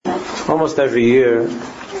Almost every year,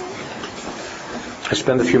 I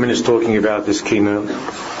spend a few minutes talking about this kina.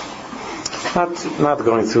 Not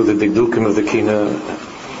going through the digdukim of the kina.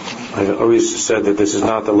 I've always said that this is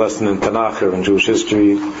not a lesson in Tanakh or in Jewish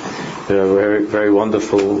history. There are very, very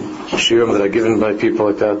wonderful shiurim that are given by people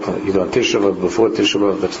like that, either on Tisha B'Av, before Tisha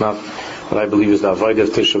B'Av. That's not what I believe is the avodah of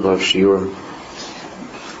Tisha B'Av shiurim.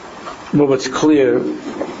 But what's clear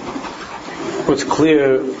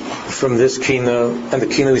from this kina, and the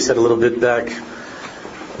kina we said a little bit back,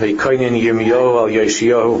 V'yikainen Yirmiyahu al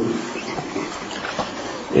Yeshayahu,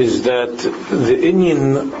 is that the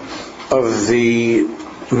inyan of the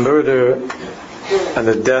murder and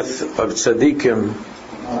the death of tzaddikim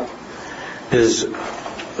is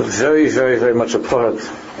very, very, very much a part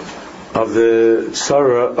of the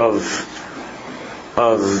tzara of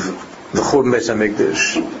the Churban Beis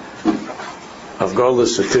HaMikdash, of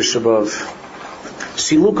Golus, of Tisha B'Av,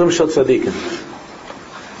 Silukam Shel Tzaddikim.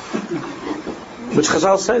 Which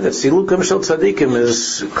Chazal say that Silukam Shel Tzaddikim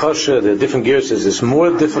is kosher, the different gears is more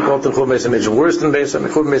difficult than Churban Beis HaMikdash, worse than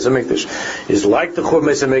Churban Beis HaMikdash, is like the Churban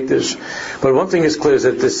Beis HaMikdash. But one thing is clear, is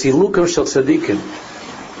that the Silukam Shel Tzaddikim,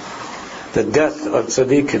 the death of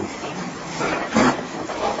tzaddikim,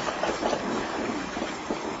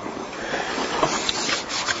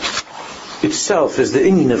 itself is the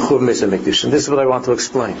inyan of Churban Beis HaMikdash, and this is what I want to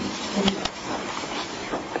explain.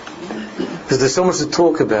 Because there's so much to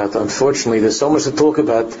talk about, unfortunately, there's so much to talk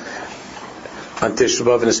about on Tisha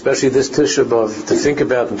B'Av, and especially this Tisha B'Av, to think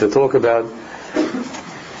about and to talk about,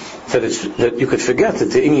 that you could forget that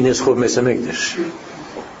the inyan is Churban Beis HaMikdash.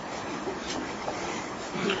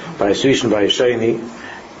 By Yisrish and by Yishayni.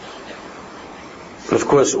 But of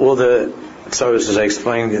course, all the tzaros, as I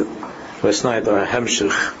explained last night, are a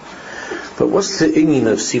hemshich. But what's the inyan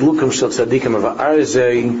of Silukam Shel Tzaddikim,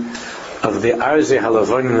 of the Arzei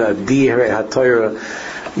Halavonim, of Di Herei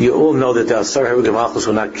HaTorah? You all know that the Asar Harugim Malchus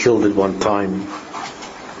were not killed at one time.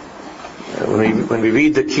 When we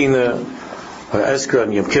read the Kina, or Ezra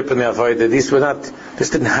and Yom Kippur and Avodah, this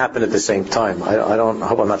didn't happen at the same time. I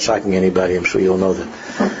hope I'm not shocking anybody, I'm sure you all know that.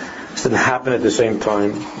 This didn't happen at the same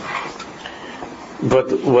time.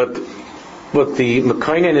 But what the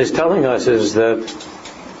Mekainen is telling us is that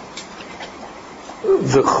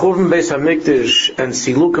the Churban Beis HaMikdash and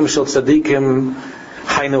Silukam Shel Tzaddikim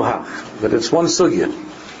Hainu Hach. But it's one sugya.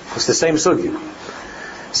 It's the same sugya.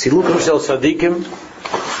 Silukam Shel Tzaddikim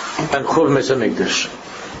and Churban Beis HaMikdash.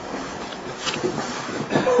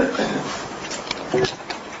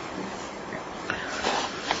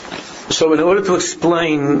 So in order to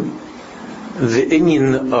explain the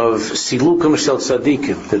inyan of Silukam Shel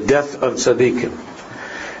Tzaddikim, the death of Tzaddikim,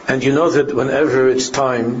 and you know that whenever it's a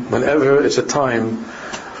time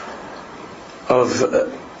of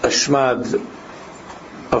a shmad,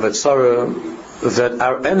 of a tzara, that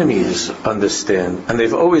our enemies understand, and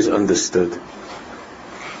they've always understood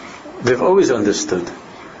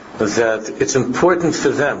that it's important for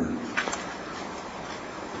them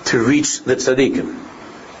to reach the tzaddikim.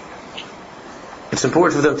 It's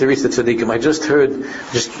important for them to reach the tzaddikim. I just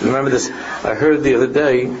remember this, I heard the other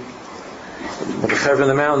day, like a chaver in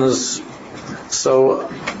the mountains, so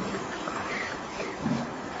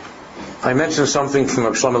I mentioned something from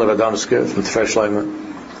Reb Shlomo Radomsker, from Tefer Shlomo,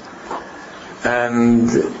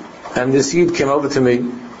 and this Yid came over to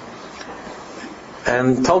me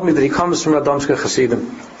and told me that he comes from Radomsker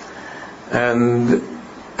Hasidim,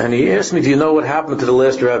 and he asked me, do you know what happened to the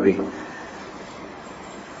last Rebbe?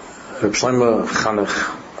 Reb Shlomo Chanech,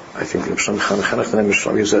 I think Reb Shlomo Chanech, the name is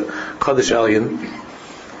Shlomo, he was a Kodesh Elyon.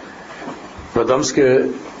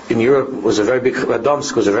 Radomsker in Europe was a very big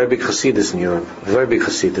Hasidus in Europe, a very big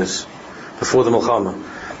Hasidus, before the Milchama.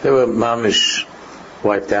 They were mamish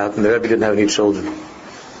wiped out, and the Rebbe didn't have any children.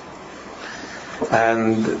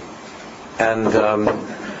 And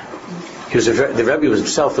the Rebbe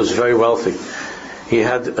himself was very wealthy. He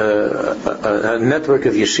had a network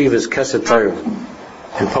of yeshivas, Kesed Torah,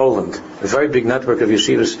 in Poland, a very big network of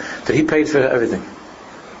yeshivas that he paid for everything.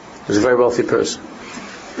 He was a very wealthy person.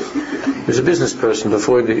 He was a business person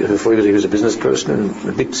before he was a business person, and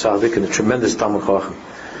a big tzaddik and a tremendous Talmud Chacham.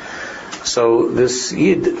 So this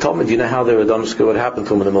Yid told me, do you know how the Radomsker, what happened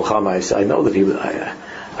to him in the Milchama? I said, I know that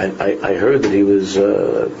I heard that he was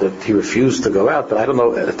that he refused to go out, but I don't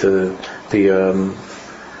know the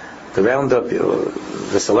roundup,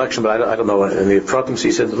 the selection, but I don't know. In the Pratim,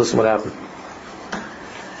 he said, listen, what happened?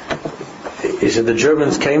 He said the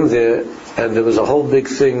Germans came there, and there was a whole big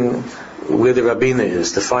thing where the Rabbina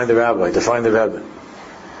is, to find the rabbi, to find the Rebbe.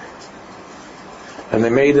 And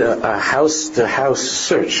they made a house-to-house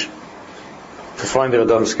search to find the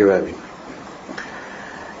Radomsker Rebbe.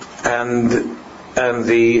 And And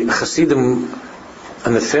the Hasidim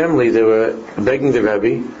and the family, they were begging the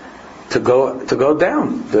Rebbe to go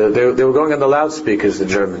down. They were going on the loudspeakers, the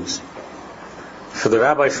Germans. For the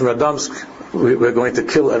rabbi from Radomsk, we're going to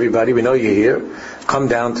kill everybody. We know you're here. Come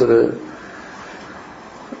down to the...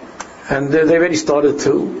 And they already started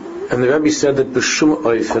to. And the Rebbe said that B'shum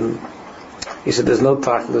Oifen, he said, there's no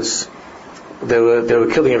tachlis. They were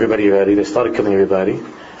killing everybody already. They started killing everybody.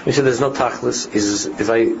 He said, there's no tachlis. He says,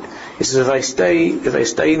 if I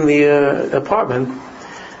stay in the apartment,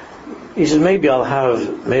 he says, maybe I'll have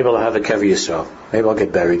a Kever Yisrael. Maybe I'll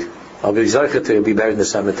get buried. I'll be zeicher to be buried in the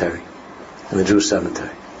cemetery, in the Jewish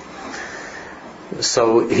cemetery.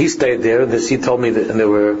 So he stayed there, and he told me that, and there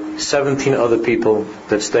were 17 other people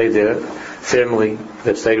that stayed there, family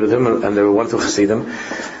that stayed with him, and there were one to Hasidim.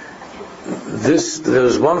 There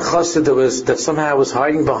was one chassid that somehow was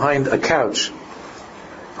hiding behind a couch,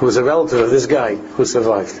 who was a relative of this guy who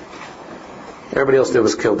survived. Everybody else there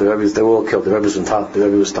was killed. They were all killed. The Rebbe was in top. The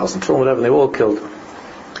Rebbe was Talsim Film, whatever. And they were all killed.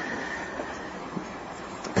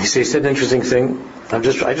 He said an interesting thing. I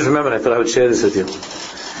just remembered. I thought I would share this with you.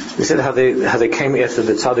 He said how they came after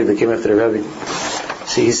the tzaddik. They came after the Rebbe.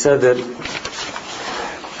 See, he said that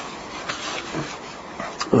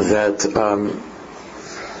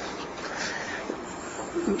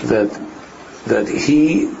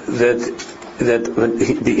when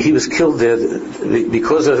he was killed there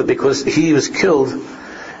because he was killed.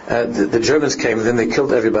 The Germans came, and then they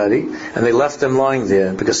killed everybody, and they left them lying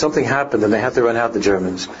there because something happened, and they had to run out, the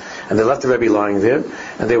Germans, and they left the Rebbe lying there,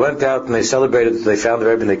 and they went out and they celebrated that they found the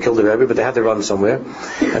Rebbe and they killed the Rebbe, but they had to run somewhere,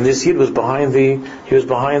 and this Yid was behind the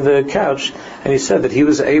couch, and he said that he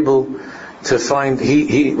was able to find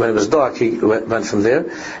he when it was dark he went from there,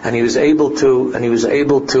 and he was able to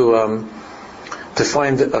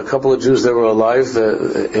find a couple of Jews that were alive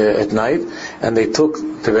at night, and they took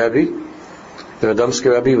the Rebbe, the Radomsky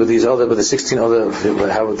Rebbe, with the 16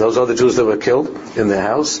 those other Jews that were killed in their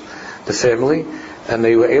house, the family, and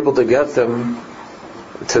they were able to get them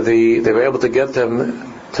to the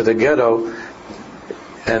ghetto,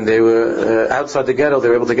 and they were outside the ghetto. They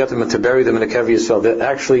were able to get them and to bury them in a Kever Yisrael.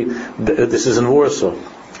 Actually, this is in Warsaw.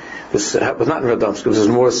 This was not in Radomsk. This is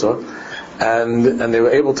in Warsaw. And they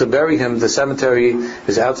were able to bury him. The cemetery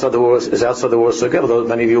is outside the Warsaw Ghetto. Though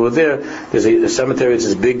many of you were there, there's a cemetery. It's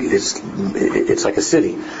as big. It's like a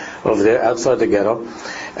city over there outside the ghetto.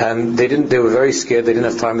 And they were very scared. They didn't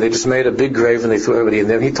have time. They just made a big grave and they threw everybody in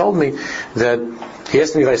there. And he told me that he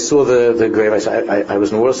asked me if I saw the grave. I said I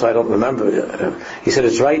was in Warsaw. I don't remember. He said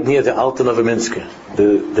it's right near the Alta Novominska.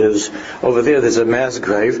 There's a mass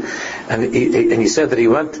grave, and he said that he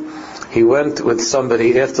went with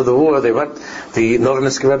somebody after the war. The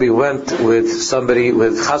Novominsk Rebbe went with somebody,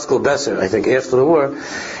 with Chaskel Besser, I think, after the war,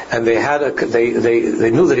 and they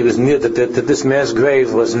knew that he was near, that this mass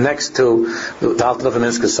grave was next to the Alta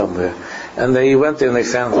Novominska somewhere, and they went there and they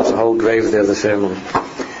found a whole grave there of the family.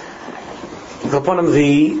 Upon him,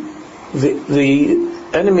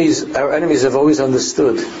 our enemies have always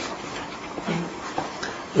understood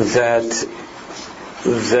that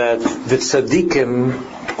the tzaddikim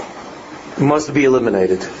must be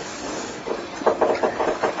eliminated.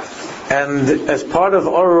 And as part of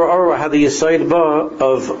Or had the Yesod Ba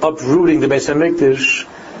of uprooting the Beis HaMikdash,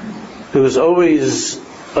 it was always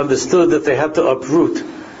understood that they had to uproot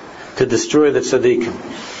to destroy the tzaddikim.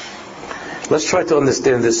 Let's try to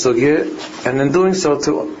understand this sugya, and in doing so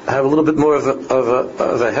to have a little bit more of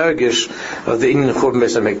a hergish of the Inyan Churban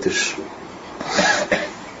Beis HaMikdash.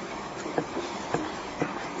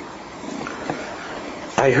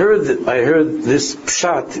 I heard this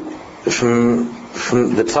pshat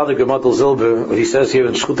from the Tzaddik Gematl Zilber, what he says here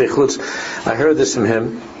in Shchutei Chutz. I heard this from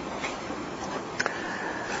him.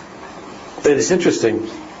 It is interesting.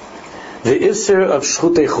 The Isser of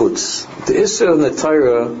Shchutei Chutz, the Isser in the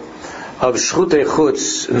Torah of Shchutei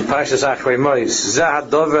Chutz in Parshas Achrei Mos, Zeh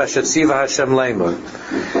HaDover Asher Tziva Hashem Leimor,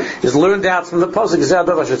 is learned out from the pasuk Zeh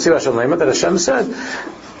HaDover Asher Tziva Hashem Leimor, that Hashem said.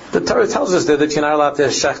 The Torah tells us that you're not allowed to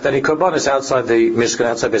shecht any korbanos outside the Mishkan,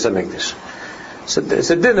 outside Beis HaMikdash. It's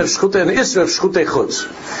a din of Shchutei, an Isra of Shchutei Chutz.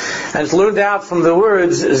 And it's learned out from the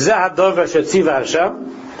words, Zeh HaDover Asher Tziva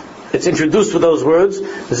Hashem. It's introduced with those words,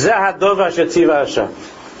 Zeh HaDover Asher Tziva Hashem.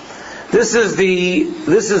 This is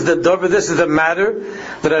the matter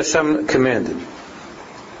that Hashem commanded.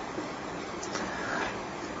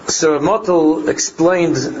 So Motel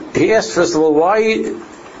explained, he asked first of all, why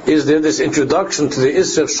is there this introduction to the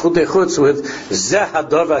Isra of Shchutei Chutz with Zeh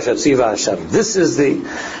HaDover Asher Tziva Hashem? This is the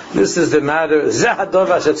matter. Zeh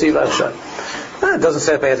HaDover Asher Tziva Hashem. It doesn't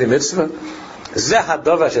say by every mitzvah. Zeh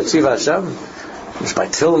HaDover Asher Tziva Hashem. It's by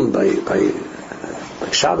tefillin, by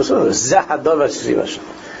Shabbos, Zeh Hadavar Shtziv Hashem.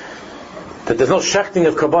 That there's no shechting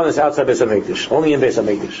of Karbonos outside Beis HaMikdash, only in Beis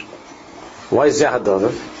HaMikdash. Why is Zeh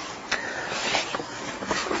Hadavar?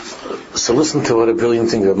 So listen to what a brilliant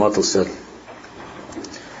thing Rav Motel said.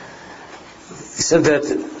 He said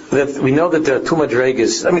that we know that there are two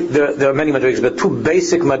madregas. I mean, there are many madregas, but two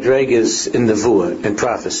basic madregas in Nevuah, in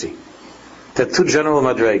prophecy. There are two general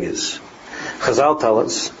madregas. Chazal tell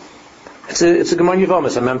us, it's a Gemara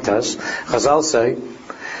Yevamis, a Memtas. Chazal say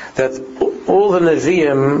that all the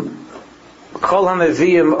Nevi'im, Kol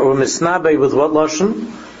HaNevi'im are misnabei with what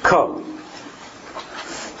lashon? Ko.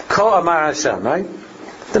 Ko Amar Hashem, right?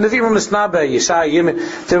 The Nevi'im were misnabei, Yeshaya,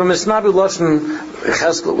 Yirmiyah, they were misnabei lashon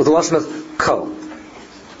Cheskel with the lashon of Ko.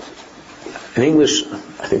 In English,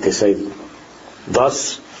 I think they say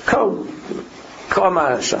thus Ko. Ko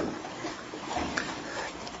Amar Hashem.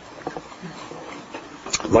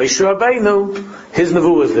 Moshe Rabbeinu, his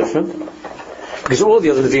Nevuah is different. Because all the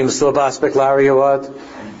other Nevi'im saw Baspek Lari or what?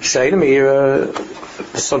 Sheinamir,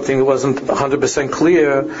 something that wasn't 100%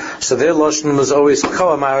 clear. So their Lashon was always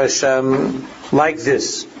Ko Amar Hashem, like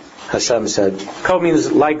this, Hashem said. Ko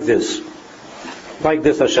means like this. Like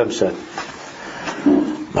this, Hashem said.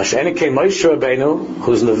 Masha'ene came Moshe Rabbeinu,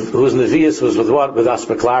 whose Nevi'us was with what? With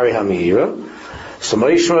Aspek Lari HaMeira. So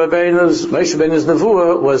Moshe Rabbeinu's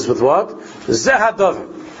Nevuah was with what? Zeh Hadavar.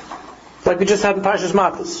 Like we just had in Parshas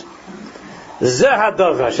Matos. Zeh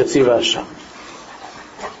Hadavar Shetziv Hashem.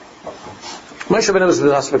 Moshe Rabbeinu was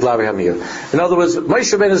with Aspek Lari HaMeira. In other words,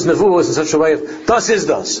 Moshe Rabbeinu's Nevuah was in such a way of das is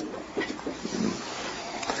das.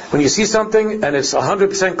 When you see something and it's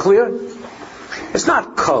 100% clear, it's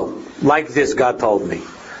not Ko, like this God told me.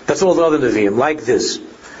 That's all the other Nevi'im, like this.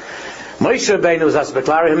 Moshe Rabbeinu was Aspek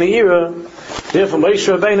Lari HaMeira. Therefore, Moshe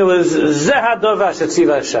Rabbeinu is Zeh Hadavar Shetziv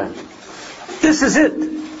Hashem. This is it.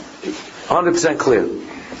 100% clear.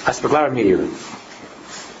 Aspek Lari HaMeira.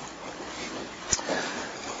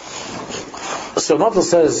 So Motel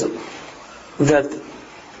says that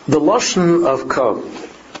the Lashon of Ko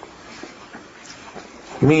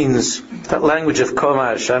means, that language of Ko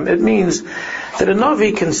Amar Hashem, it means that a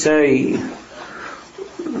Navi can say,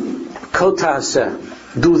 Ko Ta'aseh,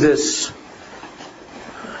 do this,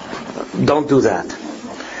 don't do that.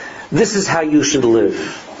 This is how you should live.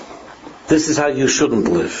 This is how you shouldn't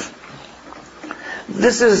live.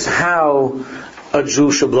 This is how a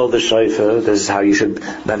Jew should blow the shofar. This is how you should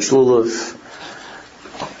bench lulav.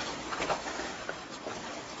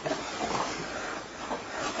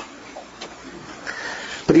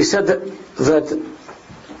 But he said that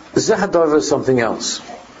Zeh Hadavar is something else.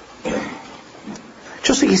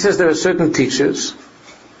 Just like he says there are certain teachers,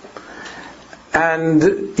 and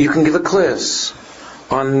you can give a class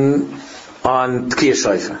on Tkiyah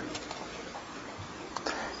Shofar.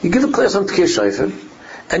 You give a class on Tkiyah Shofar,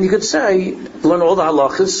 and you could say, learn all the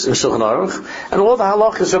halachas in Shulchan Aruch, and all the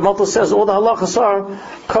halachas, Rav Motel says, all the halachas are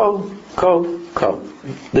Ko.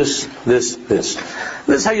 This. This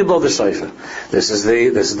is how you blow the shofar. This is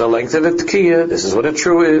the length of a tkiyah. This is what a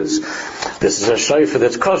true is. This is a shofar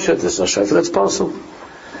that's kosher. This is a shofar that's posel.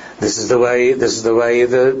 This is the way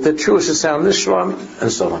the true should sound this shram,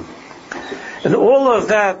 and so on. And all of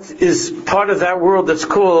that is part of that world that's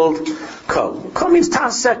called Ko. Ko means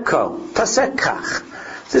tasek ko, tasek kach.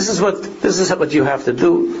 This is what you have to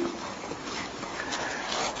do.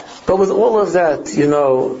 But with all of that,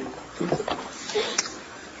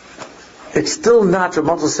 it's still not, Rav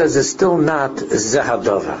Motel says, it's still not Zeh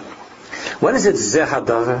Hadavar. When is it Zeh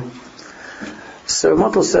Hadavar? So Rav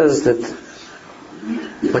Motel says that,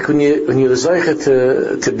 like when you were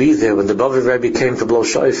zeicha to be there, when the Bavli Rebbe came to blow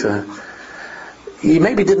shofar, you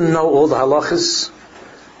maybe didn't know all the halachas.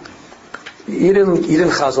 You didn't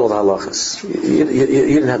chaz all the halachas. You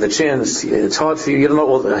didn't have the chance. It's hard for you. You don't know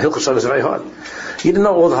all the Hilchos Shofar is very hard. You didn't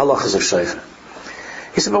know all the halachas of shofar.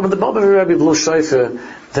 He said, but when the Bavli Rebbe blew shofar,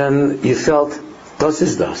 then you felt, das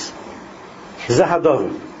is das. Zeh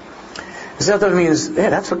Hadavar. Zeh Hadavar means,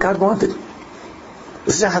 that's what God wanted.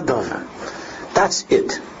 Zeh Hadavar. That's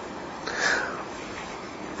it.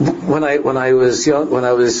 When I was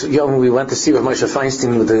young, we went to see Rav Moshe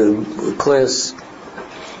Feinstein with the class.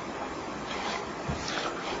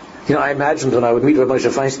 I imagined when I would meet Rav Moshe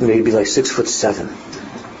Feinstein, he'd be like 6'7".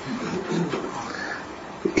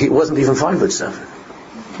 He wasn't even 5'7".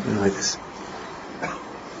 Like this.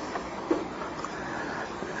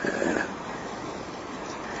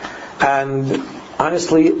 And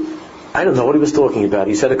honestly, I don't know what he was talking about.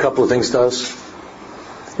 He said a couple of things to us,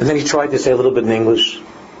 and then he tried to say a little bit in English.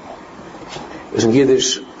 It was in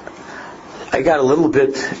Yiddish. I got a little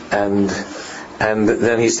bit, and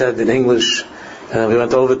then he said in English, and we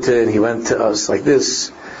went over to, and he went to us like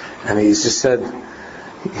this, and he just said,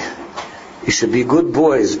 You should be good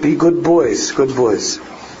boys. Be good boys. Good boys.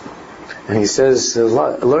 And he says,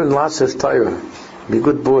 learn lots of Torah. Be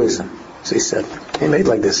good boys. So he said, he made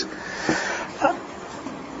like this.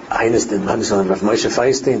 I understand Rav Moshe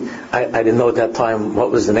Feinstein. I didn't know at that time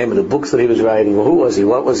what was the name of the books that he was writing. Well, who was he?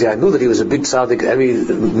 What was he? I knew that he was a big tzaddik. Every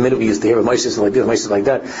minute we used to hear Rav Moshe like this, Rav Moshe like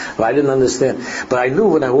that. But I didn't understand. But I knew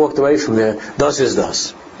when I walked away from there, das is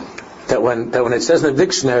das. That when it says in the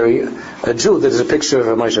dictionary, a Jew, there's a picture of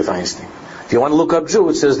Rav Moshe Feinstein. If you want to look up Jew,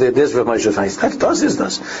 it says that there's Rav Moshe Feinstein. That's das is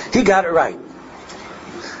das. He got it right.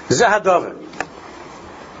 Zahadavar.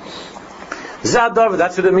 Zahadavar,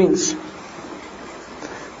 that's what it means.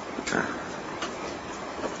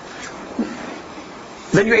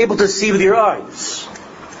 Then you're able to see with your eyes.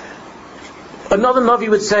 Another Navi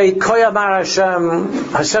would say, Koyamar Hashem,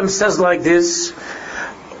 Hashem says like this,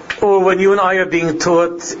 or when you and I are being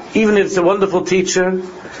taught, even if it's a wonderful teacher,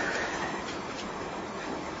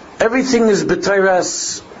 everything is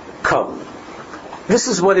b'teiras kol. This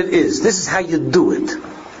is what it is. This is how you do it.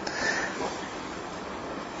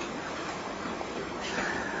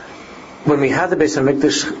 When we had the Beis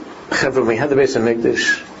HaMikdash,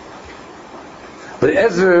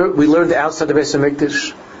 whatever we learned outside the Beis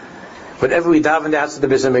HaMikdash, whatever we davened outside the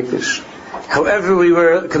Beis HaMikdash, however we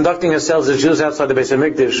were conducting ourselves as Jews outside the Beis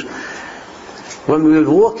HaMikdash, when we would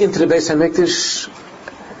walk into the Beis HaMikdash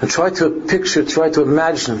and try to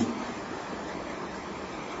imagine,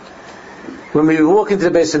 when we would walk into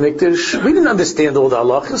the Beis HaMikdash, we didn't understand all the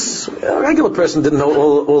halachas. A regular person didn't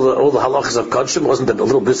know all the halachas of Kodshim. Wasn't a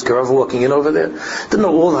little Biskarov walking in over there. Didn't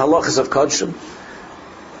know all the halachas of Kodshim.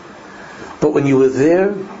 But when you were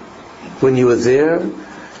there,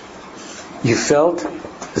 you felt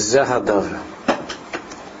Zahadavar.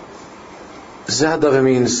 Zahadavar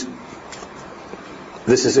means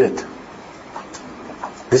this is it.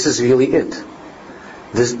 This is really it.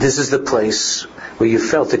 This is the place where you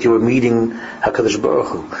felt that you were meeting HaKadosh Baruch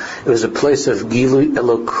Hu. It was a place of Gilui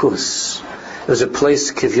Elokus. It was a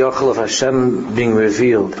place, Kivyachol, of Hashem being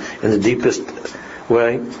revealed in the deepest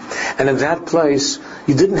way. And in that place,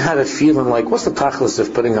 you didn't have a feeling like, what's the tachlis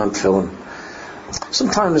of putting on tefillin?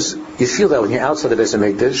 Sometimes you feel that when you're outside the Beis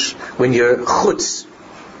HaMikdash, when you're chutz,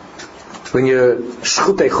 when you're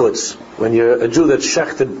shchutei chutz, when you're a Jew that's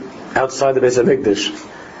shechted outside the Beis HaMikdash,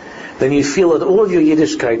 then you feel that all of your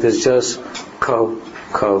Yiddishkeit is just ko.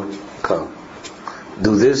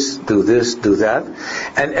 Do this, do that.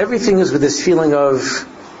 And everything is with this feeling of,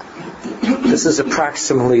 this is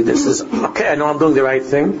approximately, this is, okay, I know I'm doing the right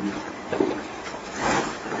thing.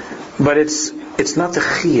 But it's not the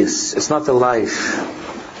chiyus, it's not the life,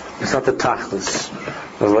 it's not the tachlis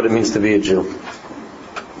of what it means to be a Jew.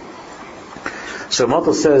 So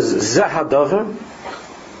Malta says, Zahadavar,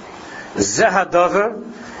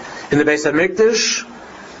 in the Beis HaMikdash,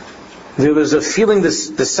 there was a feeling, the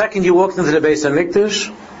second you walked into the Beis HaMikdash,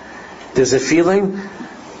 there's a feeling,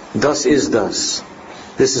 das is das.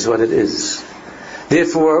 This is what it is.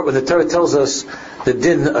 Therefore, when the Torah tells us the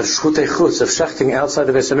din of shchutei chutz, of shechting outside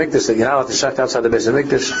the Beis HaMikdash, that you're not allowed to shecht outside the Beis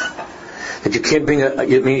HaMikdash, that you can't bring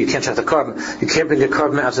you can't shecht a carbon, you can't bring a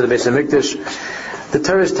carbon outside the Beis HaMikdash. The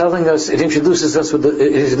Torah is telling us, it introduces it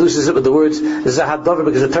with the words Zahadavar,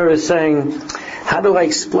 because the Torah is saying, how do I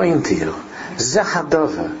explain to you?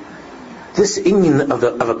 Zahadavar. This inyan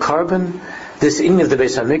of a carbon, this inyan of the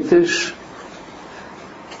Beis HaMikdash,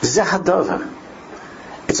 Zahadavar.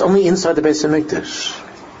 It's only inside the Beis HaMikdash.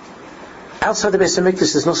 Outside the Beis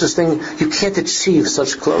HaMikdash, there's no such thing. You can't achieve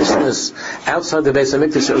such closeness outside the Beis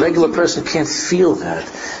HaMikdash. A regular person can't feel that,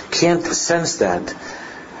 can't sense that.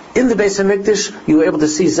 In the Beis HaMikdash, you were able to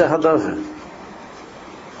see Zahadavar.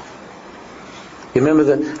 You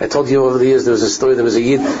remember that I told you over the years there was a story. There was a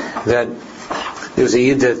Yid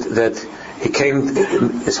that he came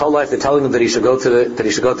his whole life. They're telling him that he should go to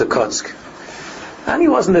Kotsk. And he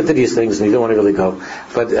wasn't into these things, and he didn't want to really go.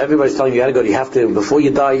 But everybody's telling you got to go. You have to, before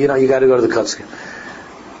you die, you got to go to the Kotsk.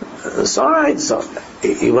 It's all right. So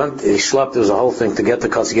he went. He schlepped. There was a whole thing to get to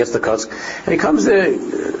Kotsk. He gets to Kotsk, and he comes there.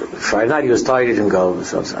 Friday night he was tired. He didn't go.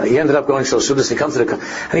 So he ended up going to Shulshudas. He comes to the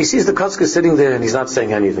and he sees the Kotsk sitting there, and he's not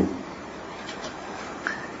saying anything.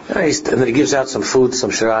 And then he gives out some food,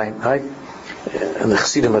 some shirai, right? And the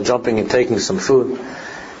Chassidim are jumping and taking some food,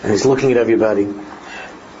 and he's looking at everybody.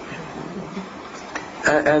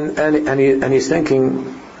 And he's thinking,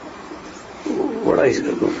 what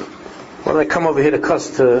did I come over here to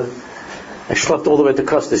Kutsk to? I schlepped all the way to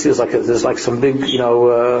Kutsk. There's like some big,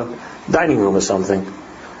 dining room or something.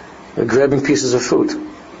 They're grabbing pieces of food,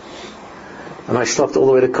 and I schlepped all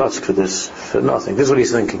the way to Kutsk for nothing. This is what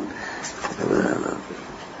he's thinking.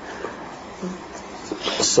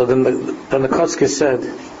 So then the Kotzker said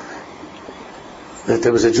that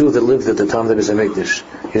there was a Jew that lived at the time of the Beis HaMikdash.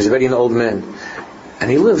 He was already an old man, and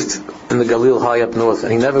he lived in the Galil high up north,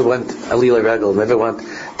 and he never went Alila Regel, never went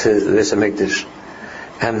to the Beis HaMikdash.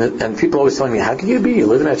 And people always telling me, how could you be? You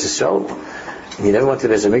live in Eretz Yisrael, and you never went to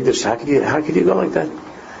the Beis HaMikdash. How could you go like that?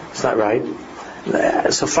 It's not right.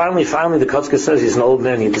 So finally, the Kotzker says he's an old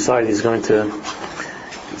man. He decided he's going to go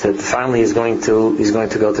to the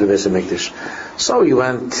Beis HaMikdash. So he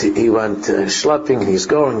went schlepping,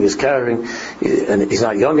 he's carrying, and he's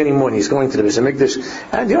not young anymore, and he's going to the Beis HaMikdash.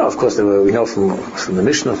 And of course, we know from the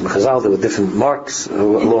Mishnah, from Chazal, there were different marks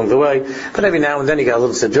along the way. But every now and then he got a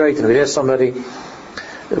little sedreit, and we hear somebody,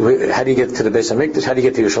 how do you get to the Beis HaMikdash? How do you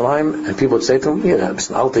get to Yerushalayim? And people would say to him, it's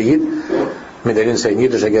an alter Yid. I mean, they didn't say in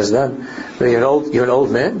Yiddish, I guess then. But you're an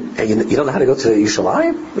old man, and you don't know how to go to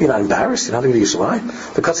Yerushalayim? You're not embarrassed? You know how to go to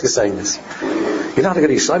Yerushalayim? The Kotzker is saying this. You know how to go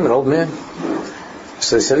to Yerushalayim, an old man?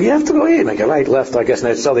 So they said, you have to go here, make a right, left. I guess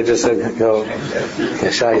so they just said, go,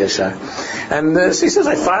 yashar. And so he says,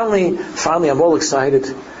 finally, I'm all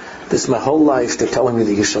excited. This is my whole life. They're telling me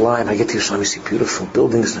the Yerushalayim. I get to Yerushalayim, I see beautiful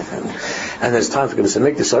buildings, and there's time for the Beis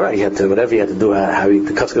HaMikdash. All right, he had to, whatever he had to do.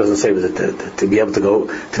 The Kotzker doesn't say, but to be able to go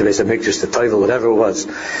to the Beis HaMikdash, to Toivel, whatever it was.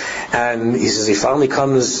 And he says he finally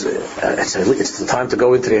comes. It's the time to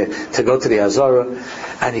go to the Azara,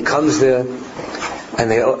 and he comes there, and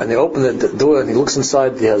they open the door, and he looks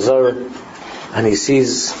inside the Azara, and he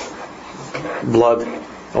sees blood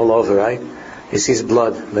all over, right? He sees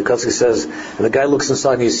blood. And the Kotzker says, and the guy looks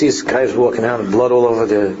inside and he sees guys walking out and blood all over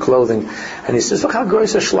their clothing. And he says, look how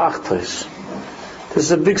gross a schlachtos. This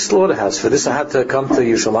is a big slaughterhouse. For this I had to come to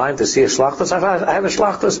Yerushalayim to see a schlachtos. I have a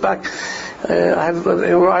schlachtos back.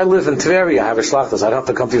 Where I live in Tveri, I have a schlachtos. I don't have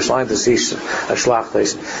to come to Yerushalayim to see a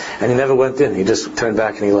schlachtos. And he never went in. He just turned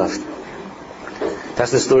back and he left.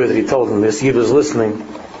 That's the story that he told him. This Yid was listening.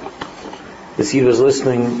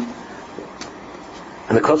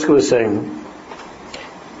 And the Kotzker was saying,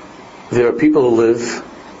 there are people who live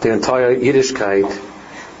their entire Yiddishkeit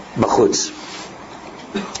b'chutz,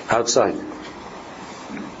 outside.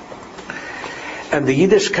 And the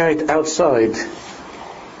Yiddishkeit outside,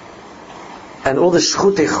 and all the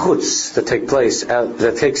shchutei chutz that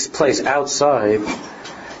takes place outside, you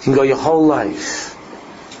can go your whole life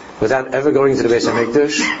without ever going to the Beis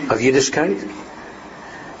HaMikdash of Yiddishkeit,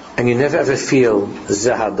 and you never ever feel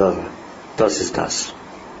zeh hadavar, das ist das.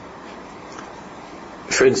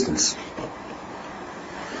 For instance,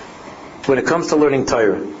 when it comes to learning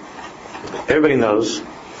Torah, everybody knows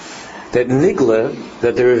that Nigla,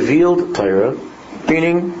 that the revealed Torah,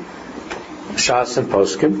 meaning Shas and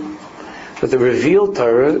Poskim, that the revealed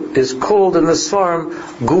Torah is called in the Sfarim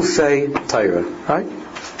Gufei Torah, right?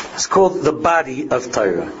 It's called the body of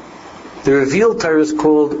Torah. The revealed Torah is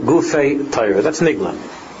called Gufei Torah. That's Nigla.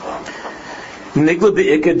 Nigla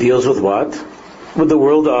Be'ikah deals with what? With the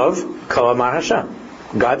world of Kol Amar Hashem.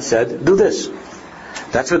 God said, do this.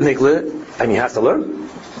 That's what Nigla, and you have to learn.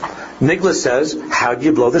 Nigla says, how do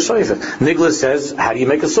you blow the shofar? Nigla says, how do you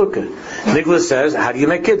make a sukkah? Nigla says, how do you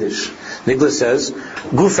make kiddush? Nigla says,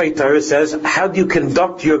 Gufei Torah says, how do you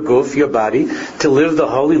conduct your guf, your body, to live the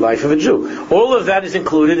holy life of a Jew? All of that is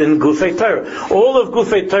included in Gufei Torah. All of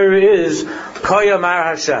Gufei Torah is Kol Amar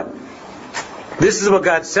Hashem. This is what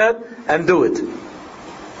God said, and do it.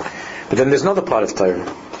 But then there's another part of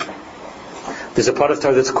Torah. There's a part of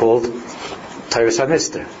Torah that's called Torah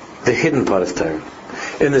Sanistar, the hidden part of Torah.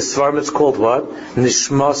 In the Svarim it's called what?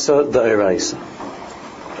 Nishmasa Da'iraisa.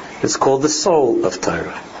 It's called the soul of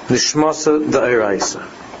Torah. Nishmasa Da'iraisa.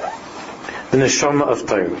 The Neshama of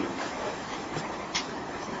Torah.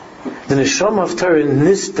 The Neshama of Torah,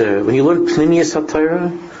 Nister, when you learn Pnimius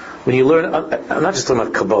HaTorah, when you learn, I'm not just talking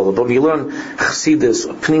about Kabbalah, but when you learn Chassidus,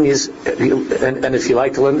 Pnimius, and if you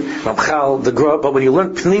like to learn Ramchal, the Gra, but when you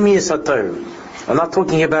learn Pnimius HaTorah, I'm not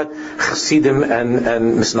talking about Chassidim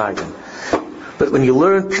and Misnagim, but when you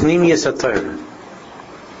learn Pnimius HaTorah,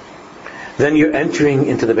 then you're entering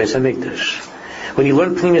into the Beis HaMikdash. When you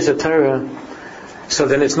learn Pnimius HaTorah, so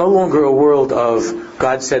then it's no longer a world of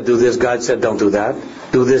God said do this, God said don't do that,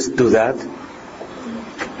 do this, do that.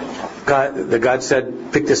 God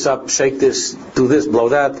said pick this up, shake this, do this, blow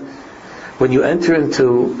that. When you enter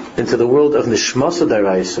into the world of Nishmasa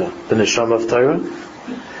Daraisa, the Neshama of Torah,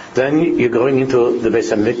 then you're going into the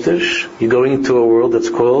Beis HaMikdash. You're going into a world that's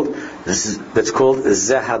called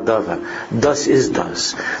Zeh Hadavar. Das is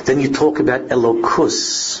das. Then you talk about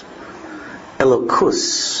Elokus.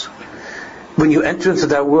 When you enter into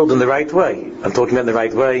that world in the right way, I'm talking about in the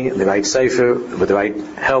right way, in the right sefer, with the right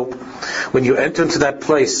help. When you enter into that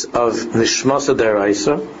place of Nishmasa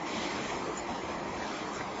Daraisa,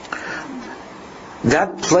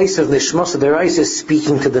 that place of Nishmas D'Oraisa is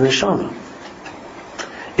speaking to the Neshama.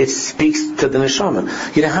 It speaks to the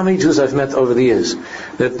Neshama. You know how many Jews I've met over the years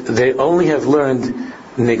that they only have learned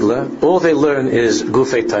Nigla, all they learn is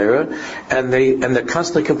Gufei Torah, and they're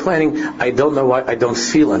constantly complaining, I don't know why I don't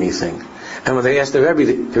feel anything. And when they ask the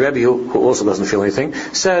Rebbe who also doesn't feel anything,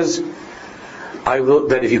 says,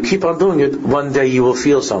 that if you keep on doing it, one day you will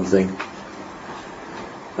feel something.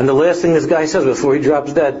 And the last thing this guy says before he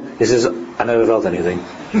drops dead, he says, I never felt anything.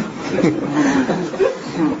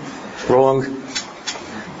 Wrong.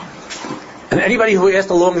 And anybody who asked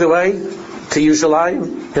along the way to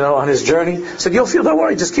Yerushalayim, on his journey, said, you'll feel, don't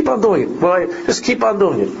worry, just keep on doing it. Well, just keep on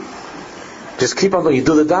doing it. Just keep on doing it. You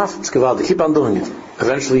do the daf, it's gewaldig. Keep on doing it.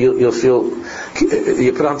 Eventually you'll feel,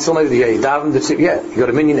 you put on tzilah, you daven, you go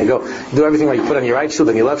to minyan, you do everything right. You put on your right shoe,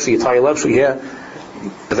 then your left shoe, you tie your left shoe,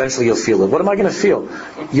 eventually you'll feel it. What am I going to feel?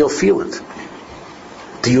 You'll feel it.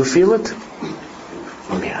 Do you feel it?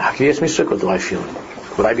 How can you ask me, Sukkot, do I feel it?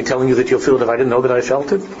 Would I be telling you that you'll feel it if I didn't know that I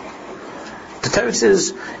felt it? The teretz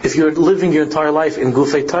is, if you're living your entire life in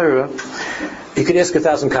Gufei Torah, you could ask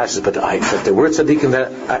 1,000 kashas, but the word tzaddikim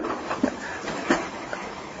that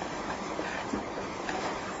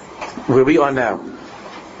where we are now,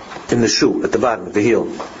 in the shoe, at the bottom, at the heel.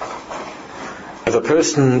 If a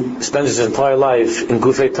person spends his entire life in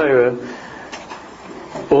Gufei Torah,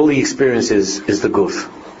 all he experiences is the guf.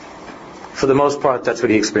 For the most part, that's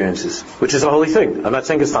what he experiences, which is a holy thing. I'm not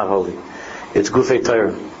saying it's not holy. It's Gufei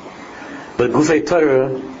Torah. But Gufei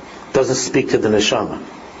Torah doesn't speak to the neshama.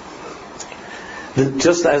 The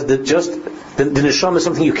neshama is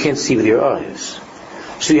something you can't see with your eyes.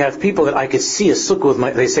 So you have people that I could see a sukkah with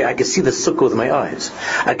my, they say, I could see the sukkah with my eyes.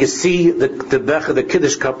 I could see the becher, the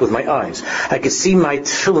kiddush cup with my eyes. I could see my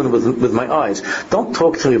tefillin with my eyes. Don't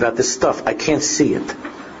talk to me about this stuff. I can't see it.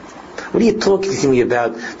 What are you talking to me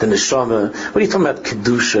about the neshama? What are you talking about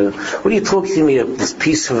kedusha? What are you talking to me about this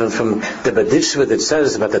piece from the Baditshva that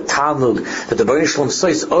says about the Talmud that the Baruch Shalom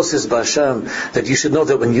says Osis B'Hashem, that you should know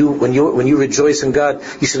that when you rejoice in God,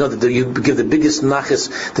 you should know that you give the biggest nachas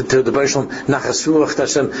to the Baruch Shalom nachas ruach to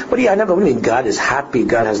Hashem. What do you mean God is happy?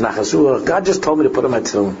 God has nachas ruach. God just told me to put on my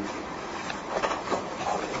tefillin.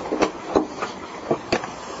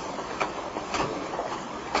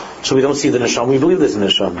 So we don't see the neshama. We believe there's a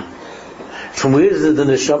neshama. From where does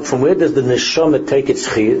the neshama take its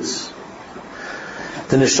chiyas?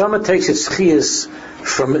 The neshama takes its chiyas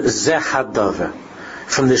from Zeh HaDavar,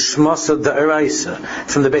 from the Shmasa D'Oraisa,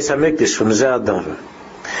 from the Beis HaMikdash, from Zeh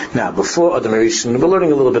HaDavar. Now, before Adam HaRishon, we're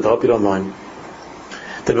learning a little bit, I hope you don't mind,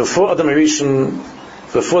 that before Adam HaRishon,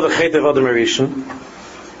 before the Chet of Adam HaRishon,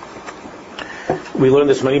 we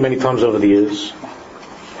learned this many, many times over the years.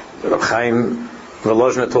 Reb Chaim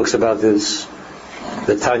Volozhiner talks about this.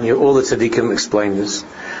 The Tanya, all the tzaddikim explain this,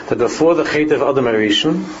 that before the Chet of Adam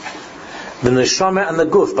HaRishon, the neshama and the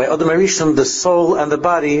guf, by Adam HaRishon, the soul and the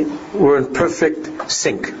body were in perfect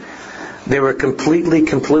sync. They were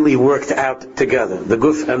completely worked out together, the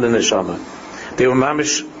guf and the neshama. They were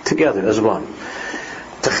mamish together as one.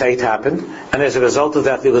 The Chet happened, and as a result of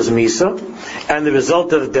that there was Misa, and the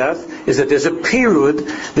result of death is that there's a period,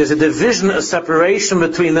 there's a division, a separation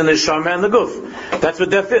between the neshama and the guf. That's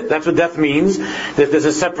what death is. That's what death means, that there's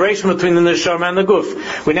a separation between the neshama and the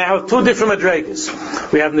guf. We now have two different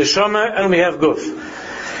madregas. We have neshama and we have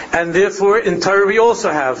guf. And therefore in Torah we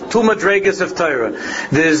also have two madregas of Torah.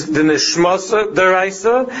 There's the neshmasa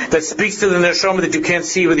d'oraisa that speaks to the neshama that you can't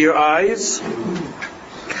see with your eyes.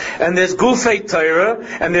 And there's Gufei Torah,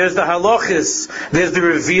 and there's the halachis. There's the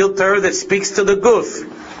revealed Torah that speaks to the guf.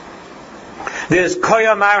 There's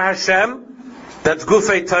Koyamar Hashem, that's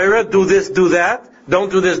Gufei Torah, do this, do that,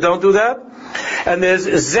 don't do this, don't do that. And there's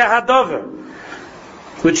Zeh HaDavar,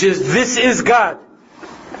 which is, this is God.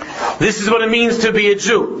 This is what it means to be a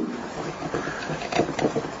Jew.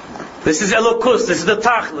 This is Elokus, this is the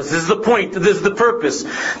Tachlis, this is the point, this is the purpose.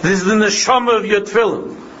 This is the neshama of your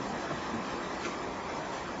tefillin.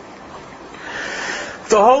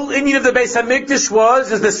 The whole inyan of the Beis HaMikdash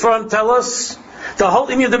was, as the Sfarim tell us, the whole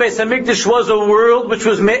inyan of the Beis HaMikdash was a world which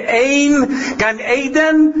was Me'ein Gan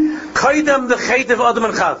Eden Kaidam the Chet of Adam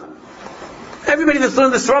and Chava. Everybody that's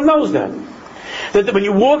learned the Sfarim knows that. That when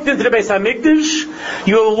you walked into the Beis HaMikdash,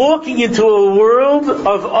 you were walking into a world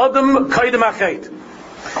of Adam Kaidam HaChet.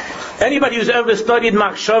 Anybody who's ever studied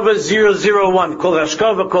Machshava 001, called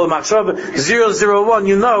Hashkava, called Machshava 001,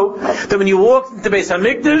 you know that when you walked into the Beis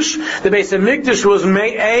HaMikdash was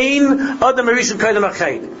Me'ein Adam HaRishon Kaidam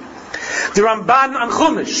HaChet. The Ramban on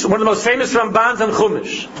Chumash, one of the most famous Rambans on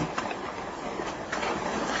Chumash,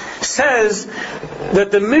 says that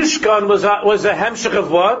the Mishkan was a hemshech of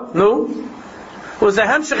what? No? was a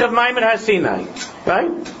Hemshech of Maimon Har Sinai,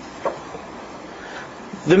 right?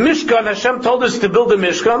 The Mishkan, Hashem told us to build a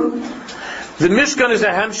Mishkan. The Mishkan is a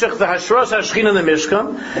Hemshech, the Hashras HaShechina in the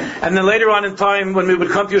Mishkan, and then later on in time, when we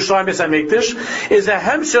would come to Yerushalayim Beis HaMikdash, is a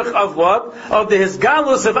Hemshech of what? Of the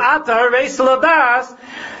Hisgalus of Ata Hareis Ladas,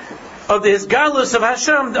 of the Hisgalus of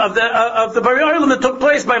Hashem, of the Bari Olam that took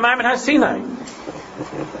place by Maimon Har Sinai.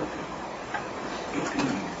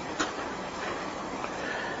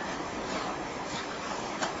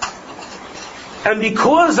 And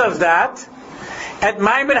because of that, at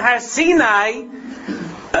Maimon Har Sinai,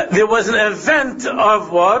 there was an event of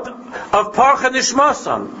what? Of Parcha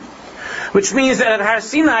Nishmasan. Which means that at Har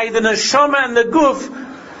Sinai, the Neshama and the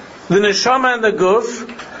Guf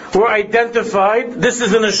were identified. This is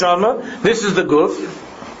the Neshama, this is the Guf.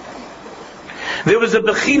 There was a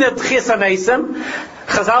Bechina Tchis HaMeisem.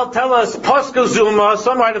 Chazal tell us, Pascal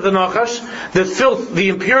Zulmasan, right of the Nachash, the filth, the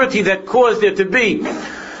impurity that caused there to be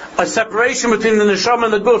a separation between the neshama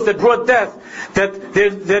and the guf that brought death.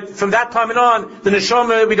 That from that time on, the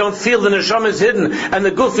neshama, we don't feel the neshama is hidden, and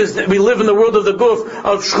the guf is, we live in the world of the guf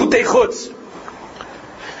of shchutei chutz.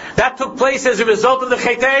 That took place as a result of the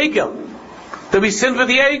Chet HaEgel, that we sinned with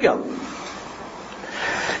the Egel.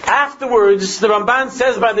 Afterwards, the Ramban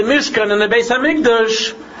says by the Mishkan and the Beis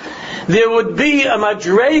HaMikdash, there would be a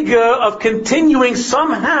madrega of continuing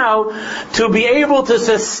somehow to be able to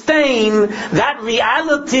sustain that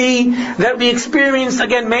reality that we experienced,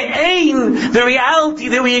 again, me'ain, the reality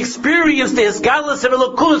that we experienced, the Hisgalus of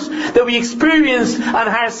Elokus, that we experienced on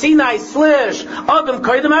Har Sinai / Adam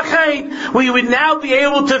Koydem Achai, we would now be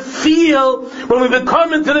able to feel when we would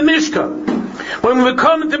come into the Mishkan, when we would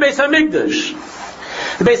come into Beis HaMikdash.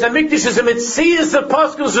 The Beis HaMikdash is a mitzias of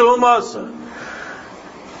Pascal Zuhumasa.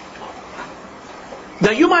 Now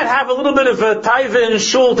you might have a little bit of a taiva in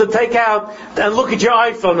shul to take out and look at your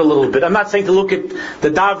iPhone a little bit. I'm not saying to look at the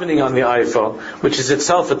davening on the iPhone, which is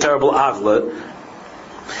itself a terrible avla.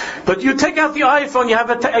 But you take out the iPhone, you have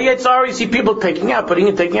a Yetzar, you see people taking out, putting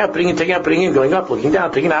in, taking out, putting in, taking out, putting in, going up, looking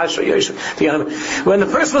down, taking out. When the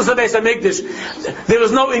first was the Beis HaMikdash, there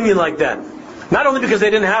was no Indian like that. Not only because they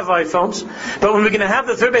didn't have iPhones, but when we're going to have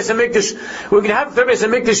the third Beis HaMikdash,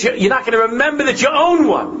 you're not going to remember that you own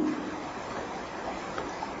one.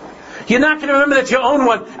 You're not going to remember that you own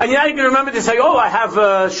one, and you're not going to remember to say, oh, I have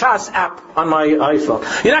a Shas app on my iPhone.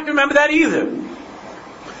 You're not going to remember that either.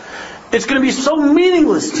 It's going to be so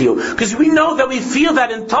meaningless to you, because we know that we feel that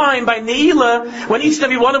in time by Ne'ilah, when each and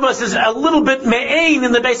every one of us is a little bit me'ain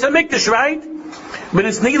in the Beis HaMikdash, right? But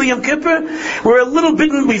it's Ne'ilah Yom Kippur, we're a little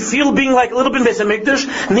bit, we feel being like a little bit in Beis HaMikdash.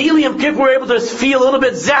 Ne'ilah Yom Kippur, we're able to feel a little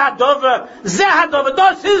bit Zehadova,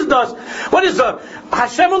 das is das. What is that?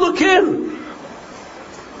 Hashem Elokim.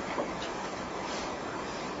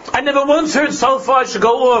 I never once heard Solfar should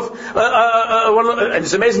go off.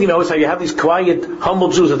 It's amazing, how you have these quiet,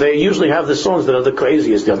 humble Jews that they usually have the songs that are the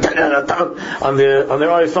craziest on their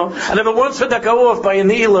iPhone. I never once heard that go off by a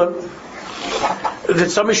Ne'ilah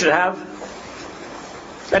that somebody should have.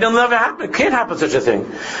 And it'll never happen. It can't happen such a thing.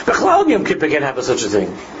 B'chlal Yom Kippur can't happen such a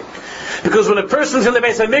thing. Because when a person's in the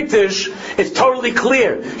Beis HaMikdash, it's totally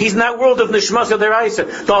clear. He's in that world of Nishmas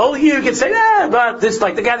Deraisa. The whole year you can say, but this,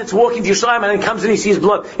 like the guy that's walking to Yerushalayim and then comes and he sees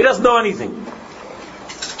blood. He doesn't know anything.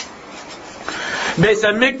 Beis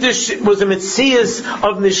HaMikdash was a mitzias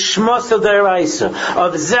of Nishmas Deraisa,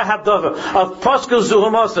 of Zehadova, of Pascal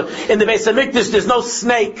Zuhumasa. In the Beis HaMikdash there's no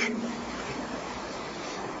snake.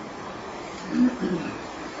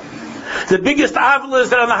 The biggest avila is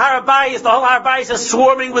that on the Har HaBayis, the whole Har HaBayis is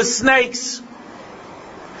swarming with snakes.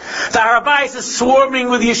 The Har HaBayis is swarming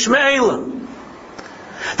with Yishmaelim.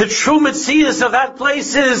 The true mitzias of that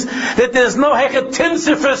place is that there's no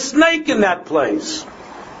hechetimsa for a snake in that place.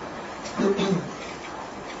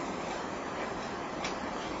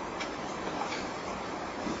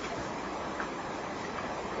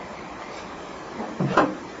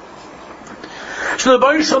 So the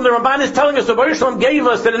Ramban is telling us, the Baruch Shalom gave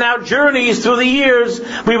us that in our journeys through the years,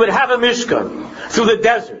 we would have a Mishkan, through the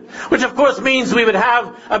desert. Which of course means we would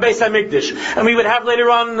have a Beis HaMikdash. And we would have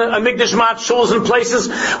later on a Mikdash Mat shuls and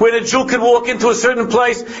places where the Jew could walk into a certain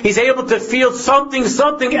place, he's able to feel something of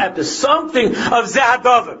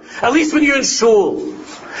Zehadavar. At least when you're in shul.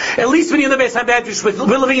 At least when you're in the Beis HaMedrash,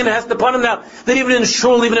 we're living in the Hesed upon him now, that even in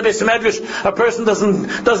shul, even in the Beis HaMedrash, a person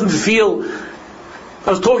doesn't feel. I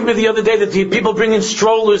was talking about the other day that people bring in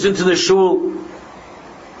strollers into the shul.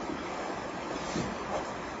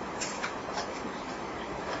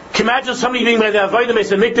 Can you imagine somebody being by the Avodah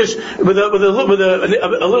Beis Hamikdash with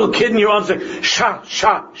a little kid in your arms like, Shah,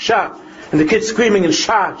 Shah, Shah. And the kid's screaming and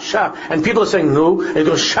Shah, Shah. And people are saying no. And he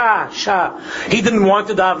goes, Shah, Shah. He didn't want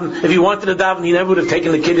to daven. If he wanted to daven, he never would have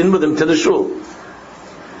taken the kid in with him to the shul.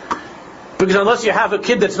 Because unless you have a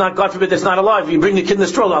kid that's not, God forbid, that's not alive, you bring the kid in the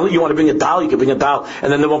stroller. You want to bring a doll, you can bring a doll,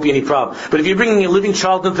 and then there won't be any problem. But if you're bringing a living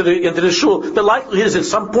child into the shul, the likelihood is at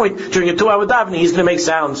some point during a 2-hour davening, he's going to make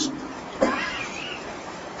sounds.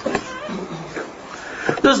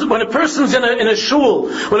 When a person's in a shul,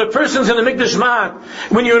 when a person's in a mikdash mat,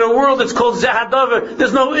 when you're in a world that's called Zehadavar,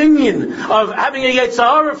 there's no inyan of having a Yetzer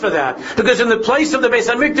Hara for that. Because in the place of the Beis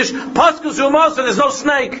HaMikdash, Paskus Umasa, there's no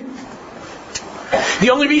snake. The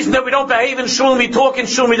only reason that we don't behave in shul and we talk in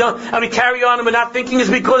shul and we carry on and we're not thinking is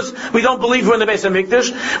because we don't believe we're in the Beis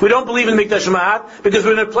HaMikdash. We don't believe in Mikdash Ma'at because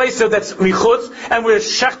we're in a place that's michutz and we're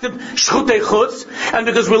shechted shchutei chutz, and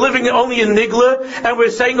because we're living only in Nigla and we're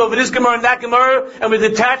saying over this Gemara and that Gemara and we're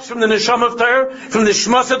detached from the Neshama of Torah, from the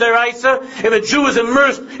Shmasa Deraisa. If a Jew is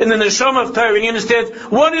immersed in the Neshama of Torah and he understands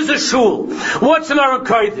what is a shul, what's an Aron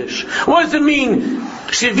Kodesh, what does it mean?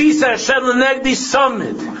 Shivisa Hashem L'negdi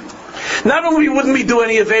Summit. Not only wouldn't we do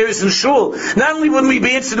any Averis in shul, not only wouldn't we be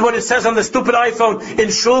interested in what it says on the stupid iPhone in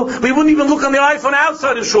shul, we wouldn't even look on the iPhone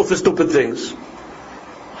outside of shul for stupid things.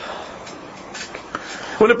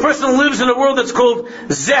 When a person lives in a world that's called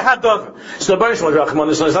Zehadav, so the Baruch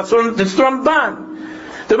Rachmanis, that's the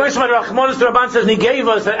Ramban. The Baruch Rachmanis, the Ramban says, and he gave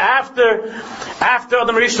us that after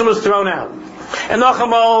Adam Rishon was thrown out. And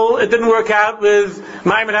Nachamol, it didn't work out with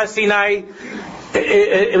Maimon HaSinai.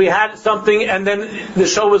 We had something and then the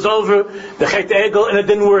show was over, the Chet Egel, and it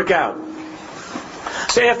didn't work out.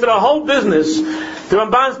 So after the whole business, the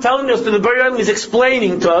Ramban is telling us that the Baruch is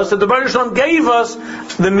explaining to us that the Baruch gave us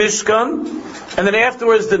the Mishkan and then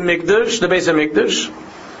afterwards the Mikdash, the Beis HaMikdash.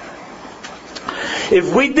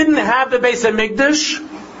 If we didn't have the Beis HaMikdash,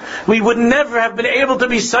 we would never have been able to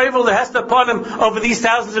be Seivel the Hester Panim over these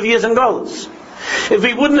thousands of years in Golus. If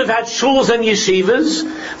we wouldn't have had shuls and yeshivas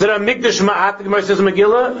that are mikdash ma'at, the Gemara says in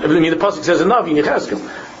Megillah, the pasuk says in Navi in Yechezkel.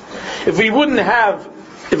 If we wouldn't have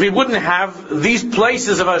these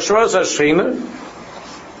places of Asheros Hashchina,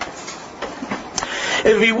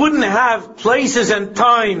 if we wouldn't have places and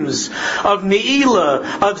times of ne'ilah,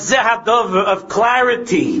 of zehadav, of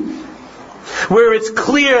clarity, where it's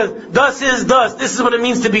clear, thus is thus, this is what it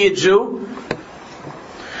means to be a Jew,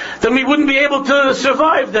 then we wouldn't be able to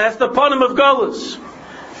survive. That's the panim of Golus.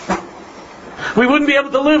 We wouldn't be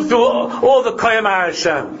able to live through all the Koyam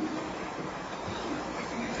HaShem.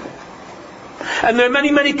 And there are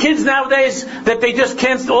many, many kids nowadays that they just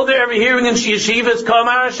can't, all they're ever hearing in yeshiva is Koyam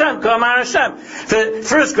HaShem, Koyam HaShem. For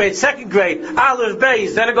first grade, second grade, Aleph,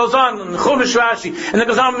 Beis, then it goes on, Chumash Rashi, and then it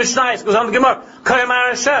goes on Mishnah, it goes on the Gemara, Koyam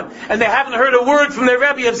HaShem. And they haven't heard a word from their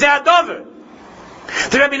Rebbe of Zehadavar.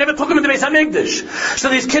 The Rebbe never took him into Beis HaMikdash. So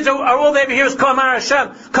these kids are all they ever hear is Kol Amar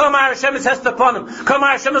Hashem. Kol Amar Hashem is Hester Panim. Kol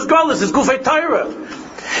Amar Hashem is Golus, is Gufei Torah.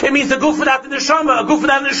 It means the Guf without the Neshama. A Guf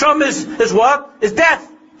without the Neshama is what? Is death.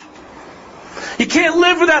 You can't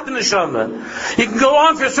live without the Neshama. You can go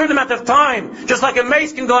on for a certain amount of time. Just like a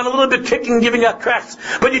mace can go on a little bit kicking, giving out cracks.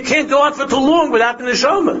 But you can't go on for too long without the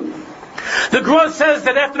Neshama. The Gra says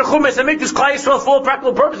that after the Chumash HaMikdash, Klal Yisrael, for all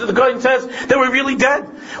practical purposes, the Gra says that we're really dead.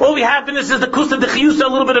 All we have in this is the Kusta de Chiyusa, a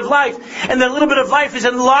little bit of life. And that little bit of life is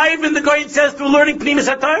enlivened, the Gra says, through learning Pnimis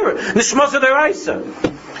HaTorah, Nishmos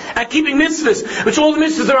HaDeraisa. And keeping mitzvahs, which all the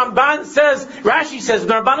mitzvahs, the Ramban says, Rashi says,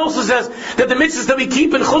 the Ramban also says, that the mitzvahs that we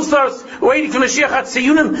keep in Chutz La'aretz, waiting for Mashiach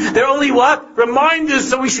HaTziyunim, they're only what? Reminders,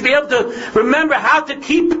 so we should be able to remember how to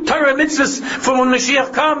keep Torah mitzvahs for when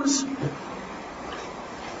Mashiach comes.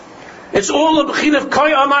 It's all a b'chin of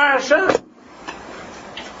Koy Amar Hashem.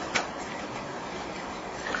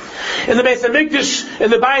 In the Beis HaMikdash, in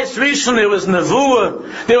the Bayis Rishon, there was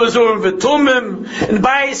Nevuah, there was Urim V'Tumim. In the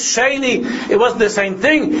Bayis Sheni, it wasn't the same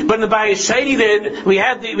thing, but in the Bayis Sheni, we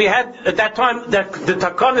had at that time the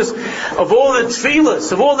takanas of all the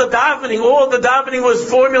tefillas, of all the davening was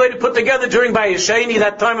formulated, put together during Bayis Sheni,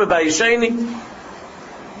 that time of Bayis Sheni.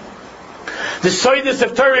 The Soidus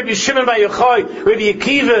of Torah, Rabbi Shimon Bar Yochai, Rabbi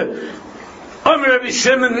Akiva, Rabbi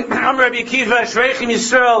Shimon, Rabbi Akiva, Ashreichem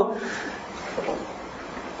Yisrael,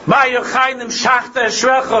 Bar Yochai, Shachta,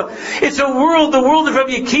 Ashrecha. It's a world, the world of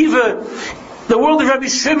Rabbi Akiva, the world of Rabbi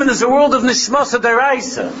Shimon is a world of Nishmos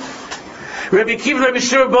HaDeraisa. Rabbi Akiva and Rabbi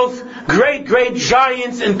Shimon are both great, great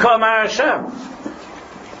giants in Kol Amar Hashem.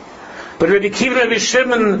 But Rabbi Akiva and Rabbi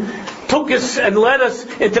Shimon took us and led us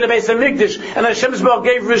into the Beis HaMikdash, and Hashem Yisrael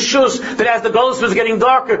gave Rishus that as the Golus was getting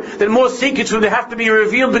darker, that more secrets would have to be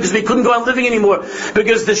revealed because we couldn't go on living anymore.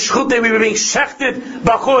 Because the Shchute, we were being shechted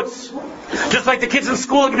bachutz. Just like the kids in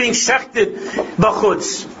school are being shechted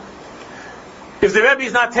b'chutz. If the Rebbe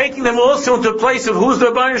is not taking them also into a place of who's the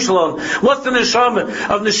Rebbeinu Shalom, what's the neshama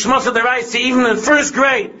of Nishmas D'Oraisa, even in first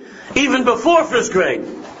grade, even before first grade,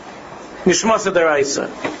 Nishmas D'Oraisa.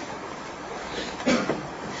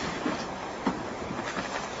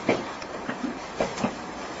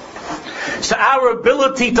 So our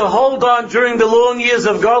ability to hold on during the long years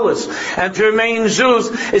of Golus and to remain Jews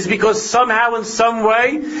is because somehow, in some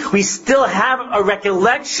way, we still have a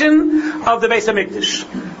recollection of the Beis HaMikdash,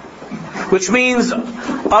 which means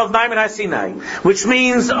of Naaman HaSinai, which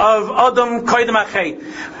means of Adam Koydem Achet.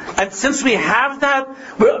 And since we have that,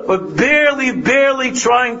 we're barely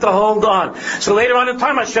trying to hold on. So later on in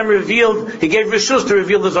time, Hashem revealed, He gave Rishus to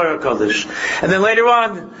reveal the Zohar HaKadosh. And then later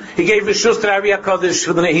on, He gave Rishus to the Ari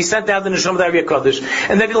HaKadosh, He sent out the Neshama of the Ari HaKadosh.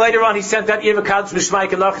 And then later on, He sent out Yev HaKadosh,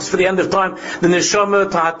 Mishmaik and Nachas for the end of time, the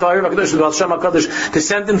Neshama to HaTayr HaKadosh, the Hashem HaKadosh, to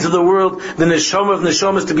send into the world the Neshama of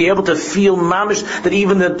Neshamas to be able to feel mamish that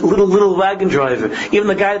even the little wagon driver, even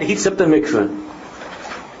the guy that heats up the mikveh,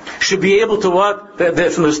 should be able to what? From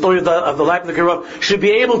the story of the life of the Kirov, should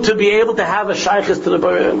be able to have a shaykhis to the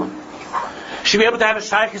Borei. Should be able to have a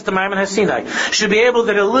shaykhis to Maimon HaSinai. Should be able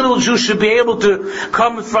that a little Jew should be able to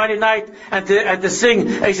come Friday night and to sing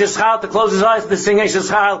Eishes Chal, to close his eyes and to sing Eishes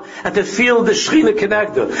Chal, and to feel the Shechina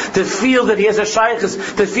connector, to feel that he has a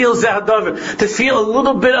shaykhis, to feel Zehadavar, to feel a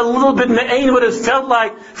little bit me'ain what it felt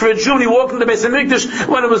like for a Jew when he walked into the Beis HaMikdash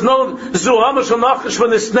when it was no Zuhamash or Nachash,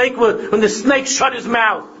 when the snake shut his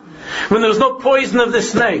mouth, when there was no poison of the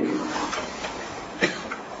snake.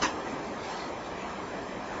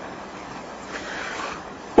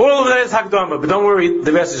 All of that is Hakdama, but don't worry,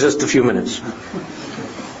 the rest is just a few minutes.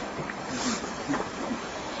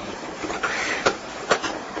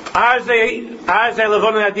 Arzei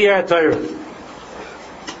Levon Adi HaTorah.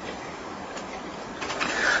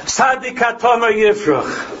 Tzadik HaTomer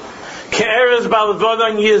Yifrach. Ke'erez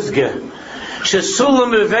Balvodon Yizge.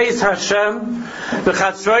 Shesulam Beveis Hashem.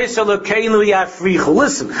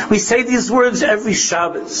 Listen, we say these words every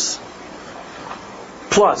Shabbos.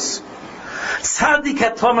 Plus, Tzadik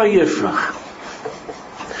HaTomer Yifrach,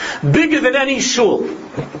 bigger than any shul,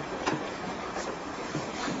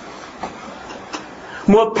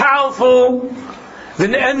 more powerful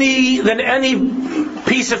than any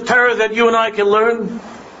piece of Torah that you and I can learn,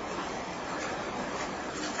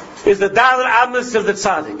 is the Dalet Amos of the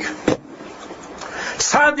Tzadik.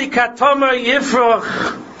 Tzadik HaTomer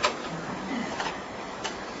Yifrach.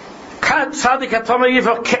 Tzadik HaTomer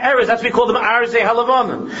Yifrach Ke'erez. That's what we call them Arzei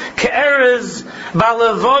HaLevonon. Ke'erez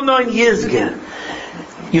Ba'Levonon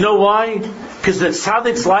Yizge. You know why? Because the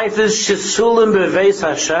Tzadik's life is Shesulim Beveis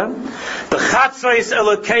Hashem. B'chatzos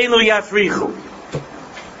Elokeinu Yafrichu.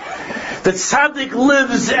 The Tzadik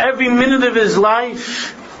lives every minute of his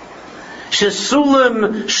life.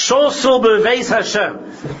 Shesulim Shosul Beveis Hashem.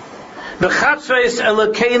 B'chatzos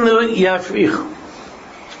Elokeinu Yafrichu.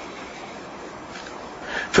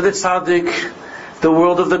 For the tzaddik, the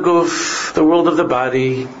world of the guf, the world of the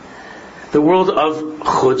body, the world of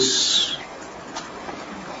chutz,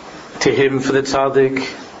 to him, for the tzaddik,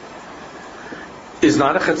 is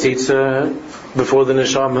not a chatzitza before the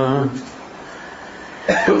neshama.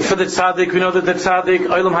 For the tzaddik, we know that the tzaddik,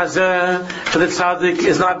 olam hazeh, for the tzaddik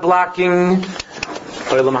is not blocking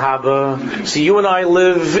olam haba. So you and I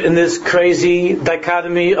live in this crazy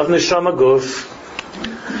dichotomy of neshama guf,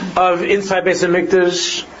 of inside Beis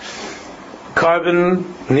HaMikdash, carbon,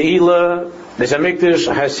 Ne'ilah, Beis HaMikdash,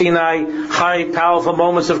 HaSinai, high, powerful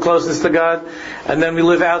moments of closeness to God, and then we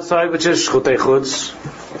live outside, which is Shchutei Chutz.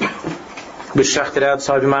 We shechted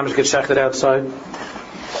outside, we mamish get shechted outside.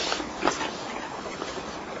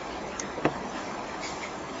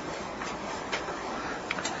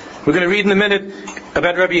 We're going to read in a minute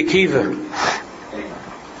about Rabbi Akiva.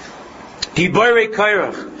 Giborei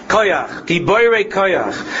Koyach, Giborei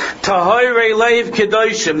Koyach, Tahoirei Leiv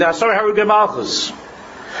Kedoshim, the Asar Harugei Malchus,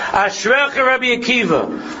 Ashrecha Rabbi Akiva,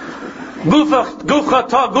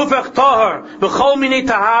 Gufach Tahar, B'chol Minei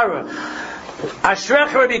Tahara.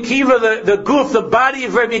 Ashrecha Rabbi Akiva, the guf, the body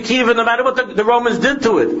of Rabbi Akiva, no matter what the Romans did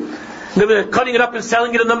to it. They were cutting it up and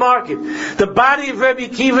selling it in the market. The body of Rabbi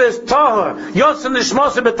Akiva is Tahar. Yotzim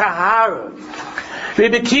Nishmosa B'Tahara.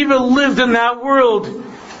 Rabbi Akiva lived in that world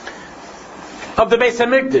of the Beis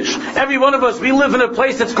HaMikdash. Every one of us, we live in a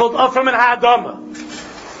place that's called Afram and Ha'adama.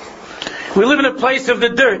 We live in a place of the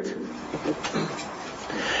dirt.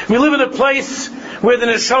 We live in a place where the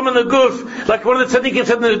neshama and the guf, like one of the tzaddikim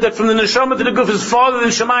said that from the neshama to the guf is farther than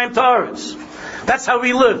Shemayim Taretz. That's how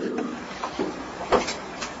we live.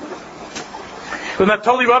 When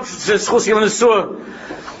Natoli Rav says,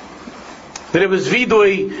 that it was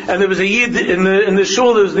vidui, and there was a yid in the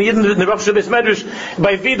shul, there was a yid in the Rav Shabbos Medrash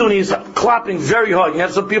by vidui, and he's clapping very hard. You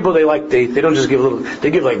have some people, they don't just give a little,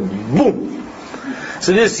 they give like boom.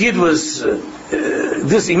 So this yid was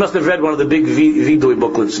he must have read one of the big vidui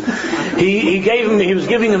booklets. He was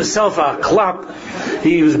giving himself a clap.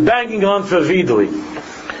 He was banging on for vidui.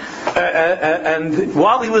 And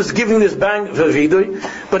while he was giving this bang for vidui,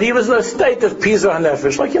 but he was in a state of pizza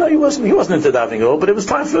nefesh, like he wasn't into davening at all. But it was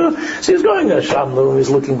time for. So he was going to Shamlu, and he's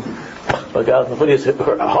looking, but God, but he's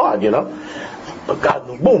hard, But God,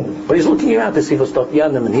 boom! But he's looking around to see what's stuff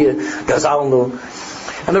Yanim and here Gazalnu,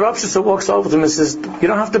 and the Rav Shisa walks over to him and says, "You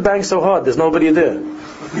don't have to bang so hard. There's nobody there.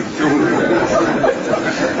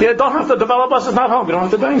 Don't have to. The balabas is not home. You don't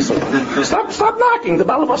have to bang so hard. Stop knocking. The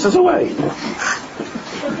balabas is away."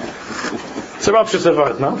 So Rav Shisa,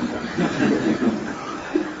 no?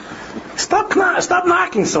 Stop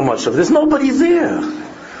knocking so much. There's nobody there.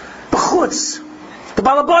 B'chutz. The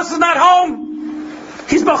balabas is not home.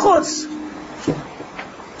 He's b'chutz.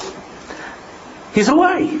 He's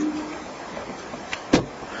away.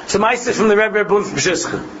 So Meister from the Rebbe Rabun from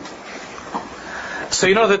Pshischa. So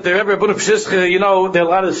you know that the Rebbe Rabun of Pshischa, there are a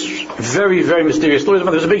lot of very, very mysterious stories.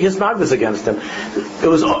 There was a big hisnagdus against him.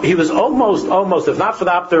 He was almost, if not for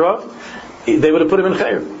the Apterov, they would have put him in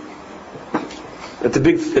Chayr. At the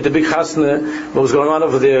big chasna, what was going on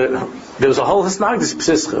over there was a whole hisnagdus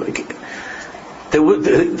Pshischa. There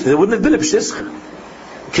wouldn't have been a Pshischa.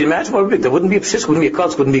 Can you imagine what would be? There wouldn't be a Pshischa, wouldn't be a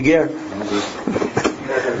Kotz, wouldn't be Ger.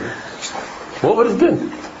 What would it have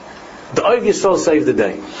been? The Oiv Yisrael saved the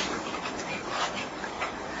day.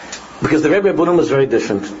 Because the Rebbe Abunim was very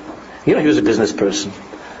different. He was a business person.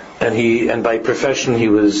 And by profession he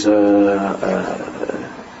was a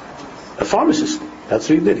pharmacist. That's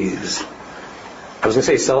what he did. I was going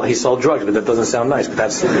to say he sold drugs, but that doesn't sound nice. But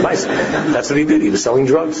that's nice. That's what he did. He was selling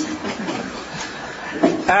drugs.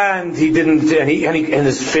 And he didn't. And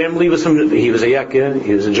his family was he was a Yakir.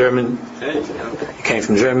 He was a German. He came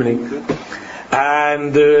from Germany.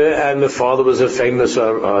 And the father was a famous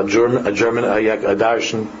German a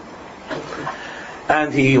Darshan.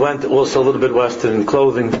 And he went also a little bit Western in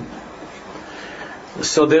clothing.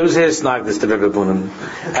 So there was his snagdus to Rebbe Bunim.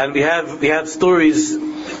 And we have stories,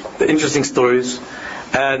 interesting stories.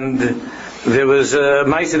 And there was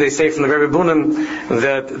Maisa, they say from the Rebbe Bunim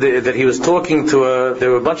that he was talking to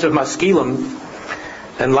there were a bunch of maskilim,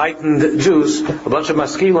 enlightened Jews, a bunch of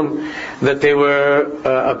maskilim, that they were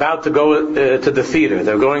about to go to the theater.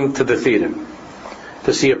 They were going to the theater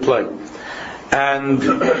to see a play.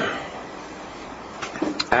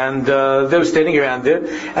 And they were standing around there,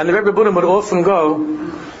 and the Rebbe Bunim would often go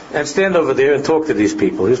and stand over there and talk to these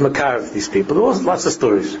people. He was makar of these people. There was lots of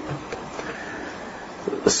stories.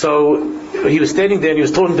 So he was standing there and he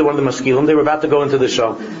was talking to one of the maskilim. They were about to go into the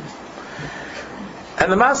show.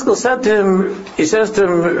 And the maskil said to him, he says,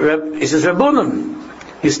 Rebbe Bunim,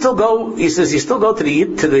 you still go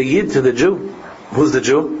to the Jew. Who's the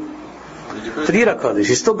Jew? To the Yid HaKadosh.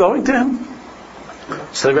 You still going to him?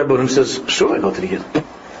 So the Rebbe Bunim says, sure, I go to the Yid.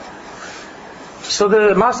 So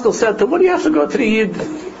the maskil said to him, what do you have to go to the Yid?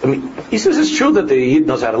 I mean, he says it's true that the Yid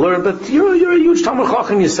knows how to learn, but you're a huge Talmud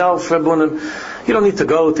Chacham yourself, Rebbe Bunim. You don't need to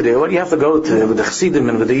go to there. What do you have to go to with the Chassidim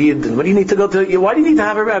and with the Yid? And what do you need to go to? Why do you need to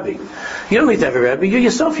have a Rebbe? You don't need to have a Rebbe. You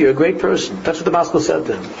yourself, you're a great person. That's what the maskil said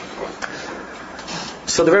to him.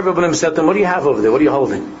 So the Rebbe Bunim said to him, what do you have over there? What are you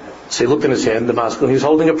holding? So he looked in his hand, the maskil, and he was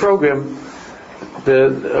holding a program.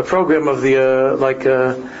 A program of the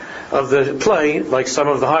of the play, like some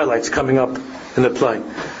of the highlights coming up in the play.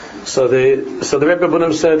 So the Rebbe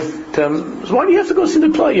Bunim said to him, why do you have to go see the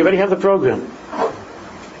play? You already have the program.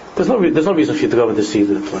 There's no reason for you to go and see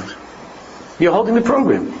the play. You're holding the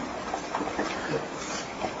program.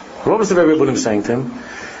 What was the Rebbe Bunim saying to him?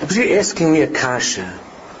 Was he asking me a kasha?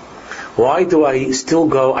 Why do I still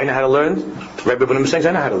go? I know how to learn. The Rebbe Bunim saying,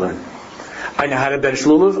 I know how to learn. I know how to bench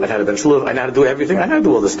lulav. I know how to do everything. I know how to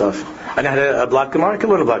do all this stuff. I know how to a black gemara. I can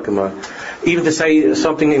learn a black gemara. Even to say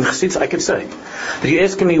something in Chassidus, I can say. But you're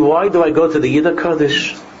asking me, why do I go to the Yid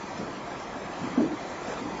HaKadosh?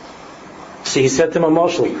 See, he said to him,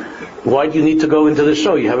 Marshall, why do you need to go into the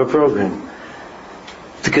show? You have a program.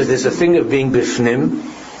 Because there's a thing of being bifnim,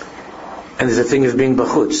 and there's a thing of being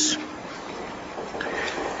bachutz.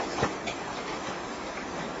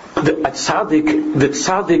 The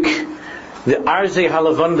tzaddik, the Arzei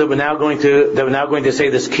Halavan that we're now going to say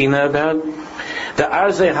this kina about, the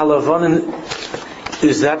Arzei Halavan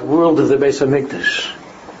is that world of the Beis HaMikdash.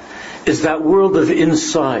 Is that world of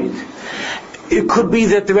inside. It could be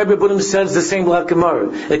that the Rebbe Bunim says the same like Gemara.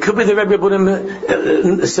 It could be the Rebbe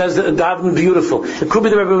Bunim says that Daven beautiful. It could be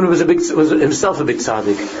the Rebbe Bunim was himself a big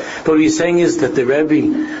tzaddik. But what he's saying is that the Rebbe,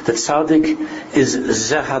 that tzaddik is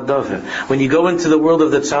zehadavar. When you go into the world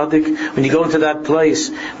of the tzaddik, when you go into that place,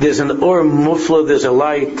 there's an or mufla, there's a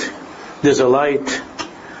light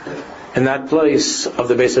in that place of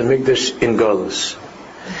the Beis HaMikdash in Golus.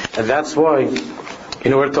 And that's why,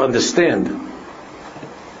 in order to understand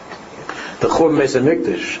the Churban Beis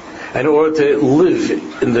HaMikdash, in order to live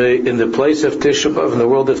in the place of Tisha B'Av, in the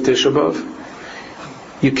world of Tisha B'Av,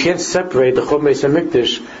 you can't separate the Churban Beis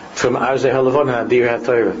HaMikdash from Arzei Halavana Adir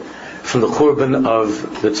HaTorah, from the Churban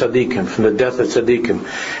of the Tzaddikim, from the death of Tzaddikim.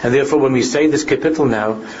 And therefore, when we say this capital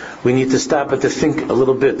now, we need to stop and to think a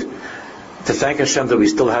little bit, to thank Hashem that we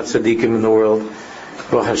still have Tzaddikim in the world,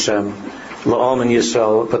 Baruch Hashem, La'al and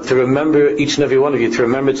Yisrael, but to remember each and every one of you, to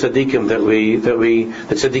remember Tzaddikim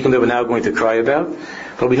the Tzaddikim that we're now going to cry about.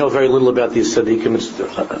 But we know very little about these Tzaddikim.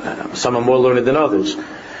 Some are more learned than others.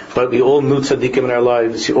 But we all knew Tzaddikim in our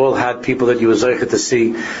lives. You all had people that you were zeicher to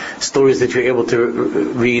see, stories that you were able to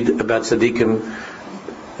read about Tzaddikim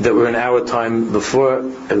that were in our time before,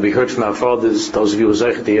 and we heard from our fathers, those of you who were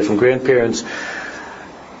zeicher to hear from grandparents.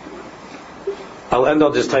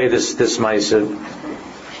 I'll just tell you this ma'aseh.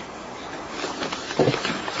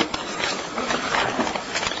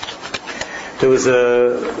 There was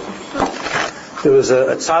a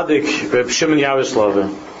tzaddik, Reb Shimon Yaroslav.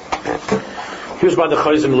 He was by the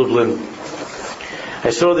Chayzim Lublin. I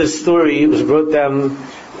saw this story. It was brought down.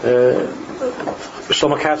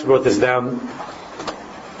 Shlomo Katz brought this down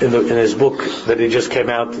in his book that he just came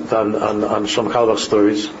out on Shlomo Carlebach's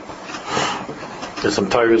stories. There's some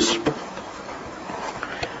Torahs.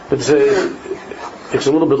 It's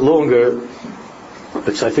a little bit longer.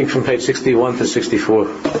 It's, I think, from page 61 to 64.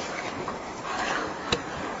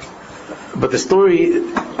 But the story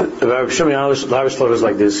about Shimon Yaroslav is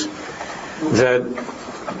like this: that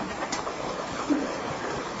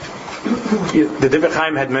the Divrei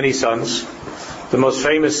Chaim had many sons. The most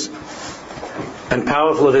famous and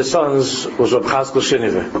powerful of his sons was Reb Chaskel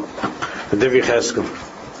Shiniver, the Divrei Cheskel.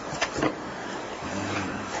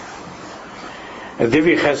 And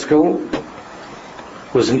Divrei Cheskel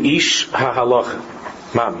was an Ish HaHalacha,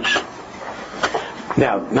 Mamish.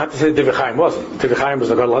 Now, not to say the Divrei Chaim wasn't. Divrei Chaim was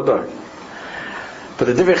a Gadol Hador. But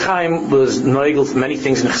the Divrei Chaim was noigel many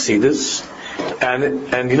things in Chassidus, and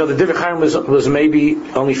the Divrei Chaim was maybe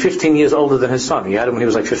only 15 years older than his son. He had him when he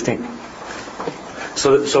was like 15.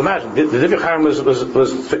 So imagine, the Divrei Chaim was in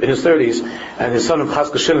his 30s, and his son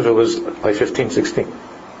Chaskel Shiniver was like 15, 16.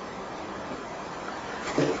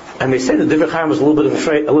 And they say the Divrei Chaim was a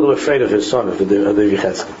little afraid of his son, of the Divrei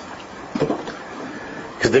Cheskel.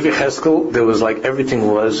 Because Divrei Cheskel, there was like everything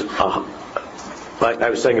was, like I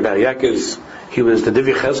was saying about Yaakov's. The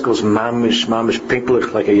Divrei Cheskel was mamish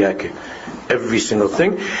pinklich like a yaakov. Every single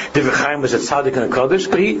thing. Divrei Chaim was a tzaddik and a kodesh,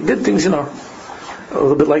 but he did things, a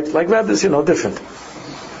little bit like rabbis, different.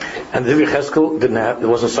 And Divrei Cheskel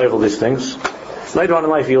wasn't sold all these things. Later on in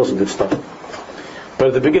life, he also did stuff. But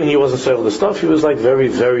at the beginning, he wasn't sold this stuff. He was like very,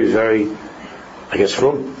 very, very, I guess,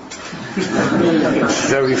 frum.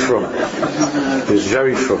 Very frum. He was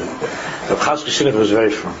very frum. The Chaskel Shiniver was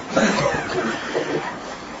very frum.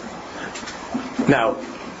 Now,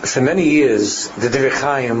 for many years, the Divrei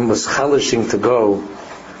Chaim was chalishing to go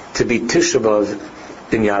to be Tisha B'Av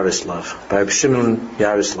in Yaroslav, by Reb Shimon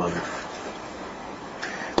Yaroslav.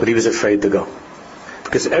 But he was afraid to go.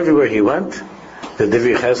 Because everywhere he went, the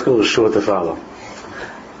Divrei Cheskel was sure to follow.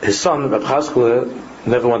 His son, Reb Chaskel,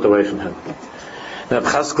 never went away from him. Now,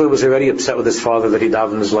 Reb Chaskel was already upset with his father that he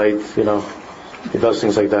davens late, he does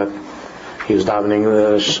things like that. He was davening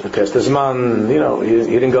past his man, he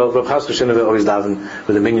didn't go. Reb Chaskel Shiniver always daven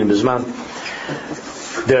with a minyan bisman.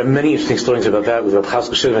 There are many interesting stories about that with Reb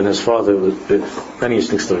Chaskel Shiniver and his father. Many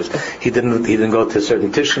interesting stories. He didn't go to a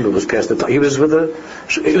certain tishon, but was past the time. He was a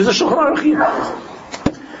Shulchan Aruch.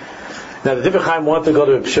 Now the Divrei Chaim wanted to go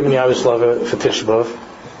to Reb Shimon Yaroslav for Tisha B'Av.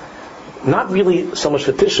 Not really so much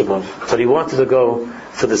for Tisha B'Av, but he wanted to go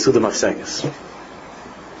for the Suda Mafsekes.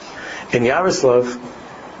 In Yaroslav,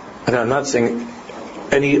 and I'm not saying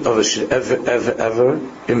any of us should ever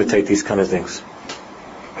imitate these kind of things.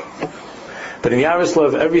 But in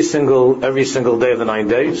Yaroslav, every single day of the 9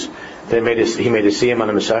 days, he made a siyum on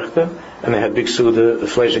a Masechta, and they had big Suda, a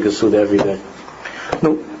fleishig Suda every day.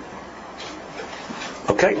 No.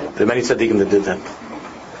 Okay, there are many tzaddikim that did that.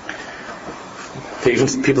 There are even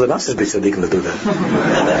people that are not such big tzaddikim that do that.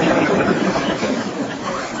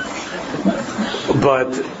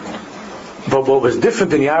 But what was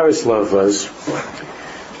different in Yaroslav was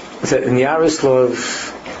that in Yaroslav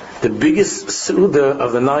The biggest Suda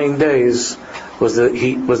of the 9 days was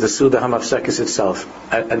the Suda HaMafsekes itself.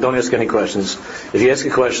 And don't ask any questions. If you ask a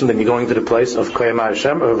question, then you're going to the place of Koyama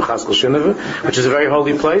Hashem, or Chaskel Shinova, which is a very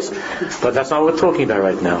holy place, but that's not what we're talking about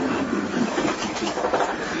right now.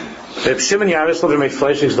 Reb Shimon Yaroslav made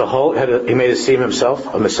fleishigs the whole, he made a siyum himself,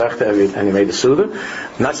 a Masechta, and he made a Suda.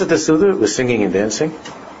 Not just the Suda, was singing and dancing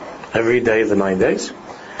every day of the 9 days.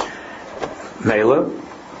 Mela,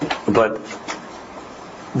 but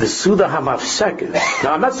the Suda HaMafsekes.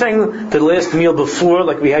 Now I'm not saying the last meal before,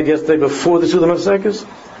 like we had yesterday, before the Suda HaMafsekes.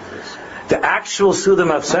 The actual Suda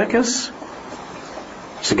HaMafsekes,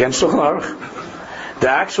 it's against Shulchan Aruch. The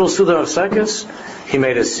actual Suda HaMafsekes, he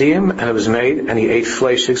made a siyum, and it was made, and he ate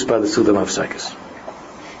fleishigs by the Suda HaMafsekes.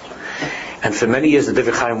 And for many years, the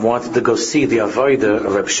Divrei Chaim wanted to go see the Avodah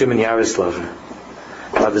of Reb Shimon Yaroslav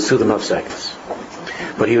by the Suda HaMafsekes.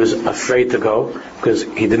 But he was afraid to go, because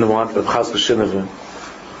he didn't want Reb Chaskel Shinova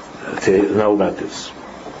to know about this.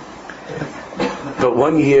 But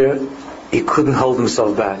one year he couldn't hold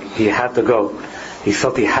himself back. He had to go. He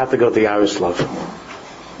felt he had to go to Yaroslav.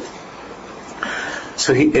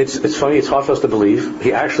 So it's funny, it's hard for us to believe.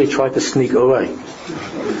 He actually tried to sneak away.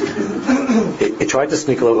 He tried to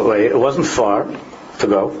sneak away. It wasn't far to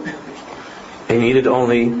go. He needed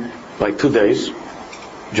only like 2 days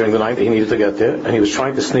during the night. He needed to get there, and he was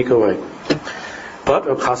trying to sneak away. But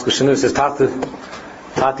Reb Chaskel Shinova says,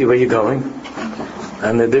 Tati, where are you going?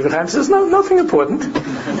 And the Divrei Chaim says, no, nothing important.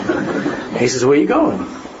 He says, where are you going?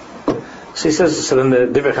 So he says, so then the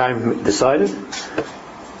Divrei Chaim decided,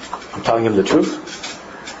 I'm telling him the truth.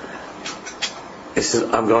 He says,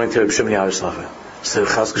 I'm going to Reb Shimon Yaroslav. So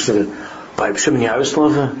Chaskel Shinova, by Reb Shimon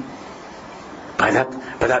Yaroslav? By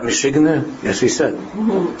that Mishiganer? Yes, he said.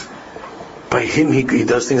 By him, he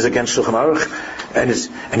does things against Shulchan Aruch, and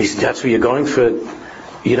he said, that's where you're going for.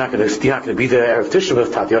 You're not going to be there Erev Tisha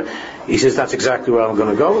B'Av, Tati. He says, that's exactly where I'm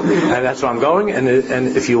going to go, and that's where I'm going, and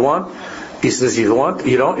if you want, he says, you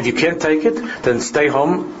don't, if you can't take it, then stay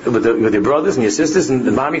home with your brothers and your sisters,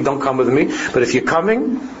 and mommy, don't come with me, but if you're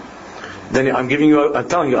coming, then I'm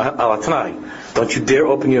telling you, Alatnai, don't you dare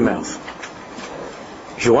open your mouth.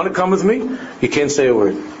 If you want to come with me, you can't say a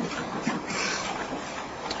word.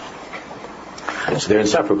 So they're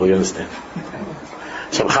inseparable, you understand?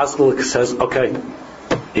 So Chaskel says, okay.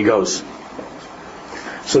 He goes.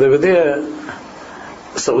 So they were there.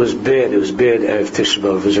 So it was bad Erev Tisha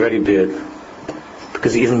B'Av. It was already bad,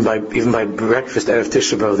 because even by breakfast Erev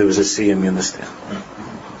Tisha B'Av there was a siyum. You understand?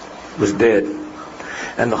 It was bad,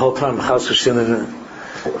 and the whole time Chaskel Shinova,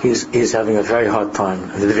 he's having a very hard time.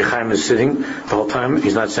 And the Divrei Chaim is sitting the whole time.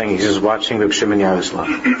 He's not saying. He's just watching Reb Shimon Yaroslav.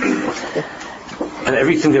 And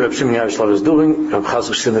everything that Reb Shimon Yaroslav is doing, Reb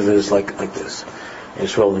Chaskel Shinova is like this.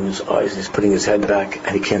 He's rolling his eyes, he's putting his head back,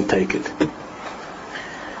 and he can't take it.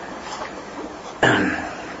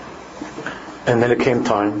 And then it came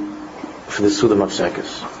time for the Suda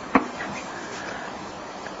HaMafsekes.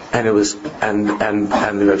 And it was, and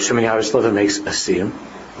the Reb Shimon Yaroslav makes a siyum,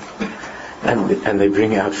 and they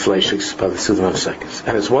bring out fleishigs by the Suda HaMafsekes.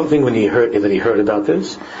 And it's one thing when he heard about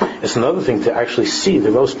this. It's another thing to actually see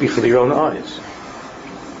the roast beef with your own eyes.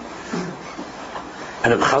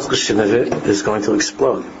 And Reb Chaskel Shinova is going to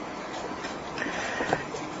explode.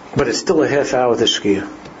 But it's still a half hour to Shkia,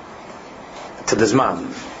 to the Zman.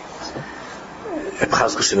 Reb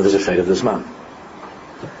Chaskel Shinova is afraid of the Zman.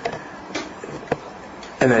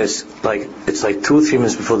 And then it's like 2 or 3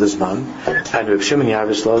 minutes before the Zman, and Reb Shimon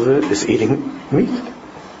Yaroslav is eating meat.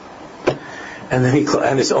 And then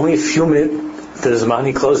and it's only a few minutes to the Zman,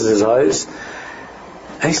 he closes his eyes,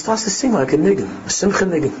 and he starts to sing like a niggun, a simcha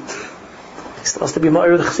niggun. He starts to be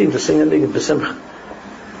ma'ir the chassid, to sing a niggun, b'simcha.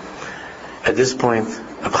 At this point,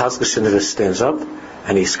 Reb Chaskel Shinova stands up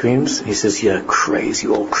and he screams. He says, "You're crazy!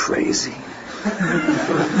 You're all crazy!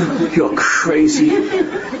 You're crazy!"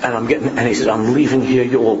 And he says, "I'm leaving here.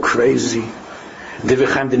 You're all crazy." The Divrei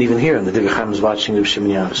Chaim didn't even hear him. The Divrei Chaim was watching Reb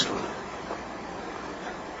Shimon Yaroslav.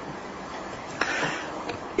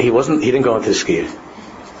 He didn't go into the skier.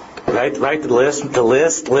 Right. The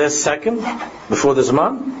last second before the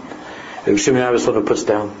Zman, Reb Shimon Yaroslav puts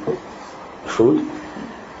down food,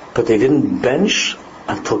 but they didn't bench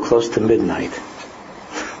until close to midnight.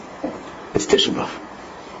 It's Tisha B'Av.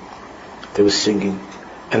 They were singing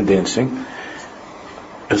and dancing.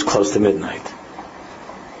 It was close to midnight.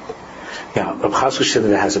 Now, Reb Chaskel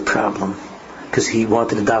Shinova has a problem, because he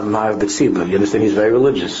wanted to daven Ma'ariv B'tzibur. You understand? He's very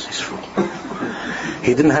religious.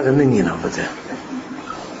 He didn't have a minyan over there.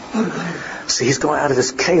 So he's going out of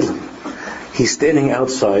his kalim. He's standing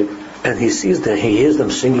outside, and he hears them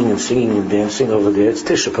singing and dancing over there. It's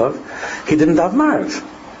Tisha B'Av. He didn't daven Ma'ariv.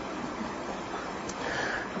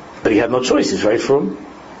 But he had no choice. He's right from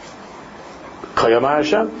Kayamar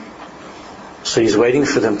Hashem. So he's waiting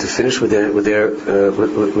for them to finish with their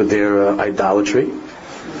idolatry,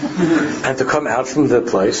 and to come out from the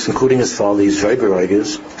place, including his father. He's very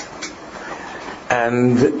beroiges,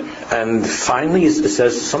 and finally it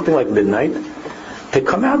says something like midnight. They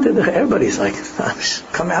come out there. Everybody's like,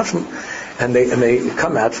 come out from, and they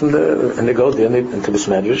come out from and they go there into this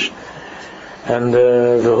medrash, and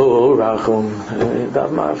the hu rachum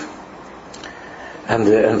davmav, and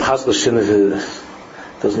Chas L'Shin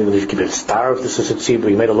doesn't even give it starve. This is a tzibur.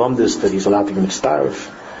 He made a lumdis that he's allowed to give it starve.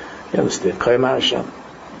 You understand? Kayamar Hashem.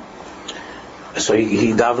 So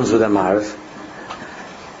he davens with a marv,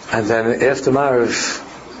 and then after marv,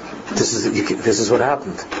 this is what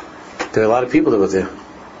happened. There were a lot of people that were there.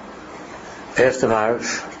 After marv,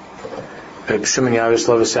 Reb Shimon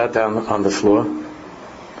Yaroslav sat down on the floor,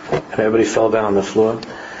 and everybody fell down on the floor,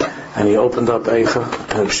 and he opened up Eicha,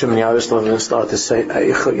 and Reb Shimon Yaroslav started to say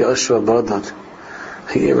Eicha Yashua Badat.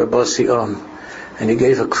 And he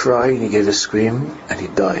gave a cry, and he gave a scream, and he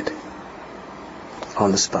died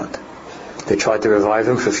on the spot. They tried to revive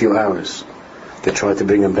him for a few hours. They tried to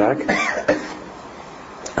bring him back,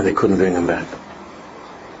 and they couldn't bring him back.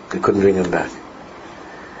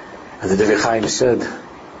 And the Devei Chaim said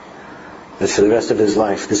that for the rest of his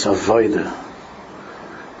life, this avodah,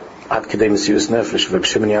 Ad Kedei Mesiras Nefesh, Reb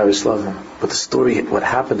Shimon Yaroslav. But the story, what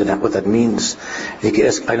happened and what that means, you can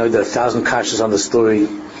ask, I know there are 1,000 kashas on the story.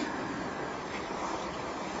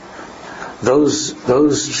 Those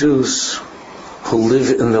Jews who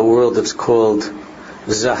live in the world that's called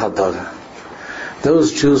Zahadar,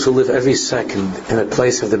 those Jews who live every second in a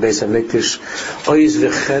place of the Beis HaMikdash,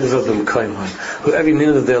 who every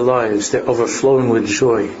minute of their lives they're overflowing with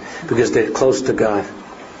joy because they're close to God.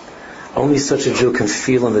 Only such a Jew can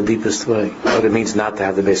feel in the deepest way what it means not to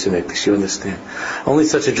have the Beis HaMikdash. You understand? Only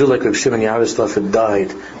such a Jew like Reb Shimon Yaroslav had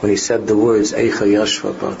died when he said the words Eicha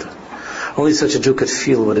Yashva Bata. Only such a Jew could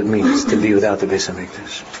feel what it means to be without the Beis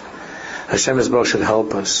HaMikdash. Hashem Yisrael should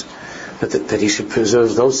help us that He should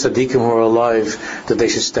preserve those tzaddikim who are alive, that they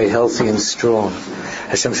should stay healthy and strong.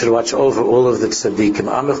 Hashem should watch over all of the tzaddikim,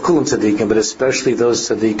 Amech Kulam tzaddikim, but especially those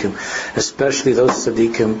tzaddikim,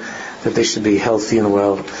 that they should be healthy and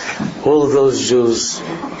well. All of those Jews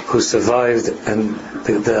who survived and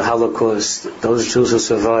the Holocaust, those Jews who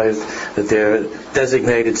survived, that they're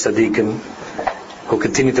designated tzaddikim, who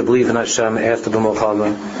continue to believe in Hashem after the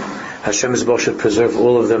Milchama, Hashem Yisrael should preserve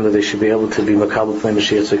all of them, that they should be able to be Makabel Pnei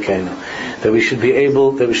Mashiach Tzidkeinu. That we should be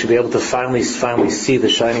able to finally see the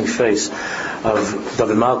shining face of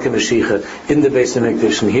David Malka Mashiach in the Beis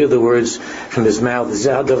HaMikdash and hear the words from his mouth,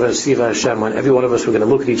 Zeh Davar Siva Hashem. When every one of us, we're going to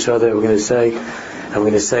look at each other, we're going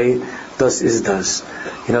to say, Das is Das.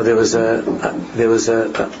 You know, there was a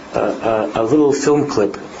little film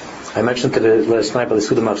clip I mentioned to last night by the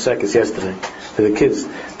Suda Mafsekis yesterday to the kids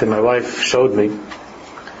that my wife showed me.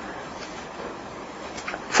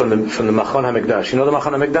 From the Machon HaMikdash. You know the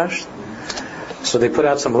Machon HaMikdash? So they put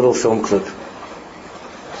out some little film clip.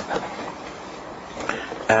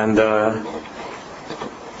 And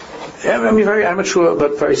very amateur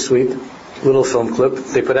but very sweet little film clip.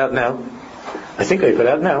 They put out now. I think they put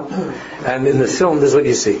out now. And in the film, this is what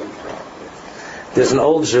you see. There's an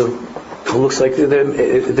old Jew who looks like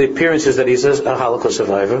the appearance is that he's a Holocaust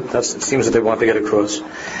survivor. It seems that they want to get across.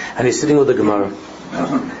 And he's sitting with the Gemara.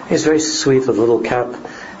 He's very sweet with a little cap,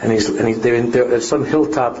 and they're at some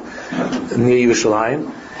hilltop near Yerushalayim,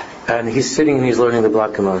 and he's sitting and he's learning the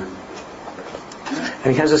Black Gemara.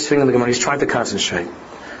 And he has his finger in the Gemara. He's trying to concentrate,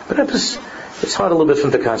 but it's hard a little bit for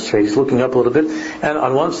him to concentrate. He's looking up a little bit, and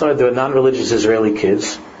on one side there are non-religious Israeli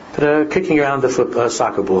kids that are kicking around the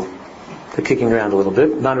soccer ball. They're kicking around a little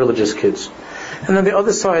bit, non-religious kids. And then the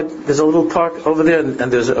other side, there's a little park over there,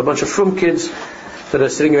 and there's a bunch of frum kids that are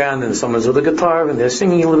sitting around, and someone's with a guitar, and they're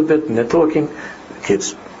singing a little bit, and they're talking,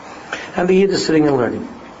 kids. And the Yid is sitting and learning.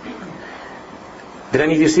 Did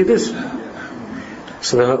any of you see this?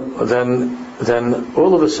 So then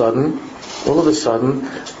all of a sudden,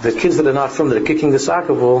 the kids that are not from, that are kicking the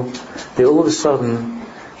soccer ball, they look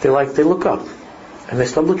up, and they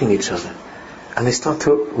start looking at each other. And they start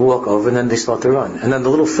to walk over, and then they start to run. And then the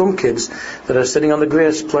little frum kids that are sitting on the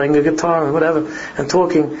grass playing the guitar and whatever, and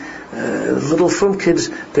talking, little frum kids,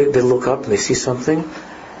 they look up and they see something,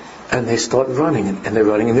 and they start running, and they're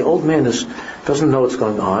running. And the old man doesn't know what's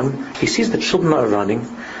going on. He sees the children are running.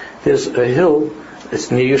 There's a hill, it's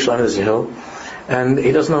near Yerushalayim, there's a hill, and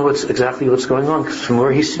he doesn't know exactly what's going on, because from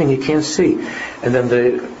where he's sitting he can't see. And then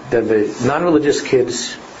the non-religious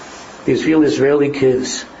kids, these real Israeli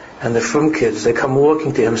kids, and the frum kids, they come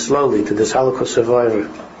walking to him slowly, to this Holocaust survivor.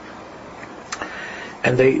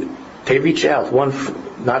 And they They reach out, one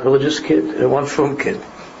not religious kid and one frum kid,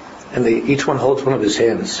 and each one holds one of his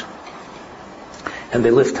hands, and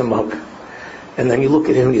they lift him up. And then you look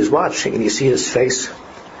at him, he's watching, and you see his face.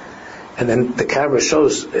 And then the camera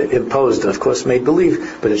shows, imposed, of course, made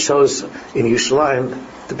believe, but it shows in Yerushalayim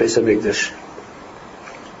the Beis HaMikdash.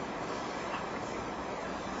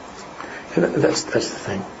 And that's the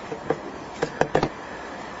thing.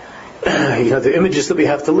 The images that we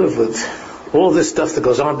have to live with, all this stuff that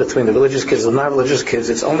goes on between the religious kids and non-religious kids,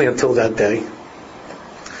 it's only until that day.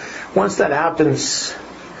 Once that happens,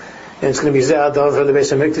 and it's going to be Ze'adav, the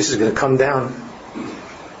Beis HaMikdash is going to come down,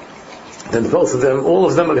 then both of them, all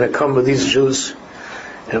of them are going to come with these Jews,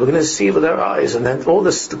 and we're going to see with our eyes, and then all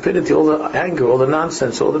the stupidity, all the anger, all the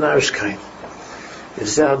nonsense, all the narishkeit.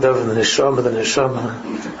 It's Ze'adav and the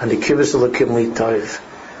Neshama, and the Kibbutz Elokim L'Tayv.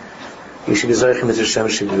 You should be Zaychim Mitzvah Shem,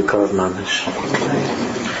 should be the Karav Mamish.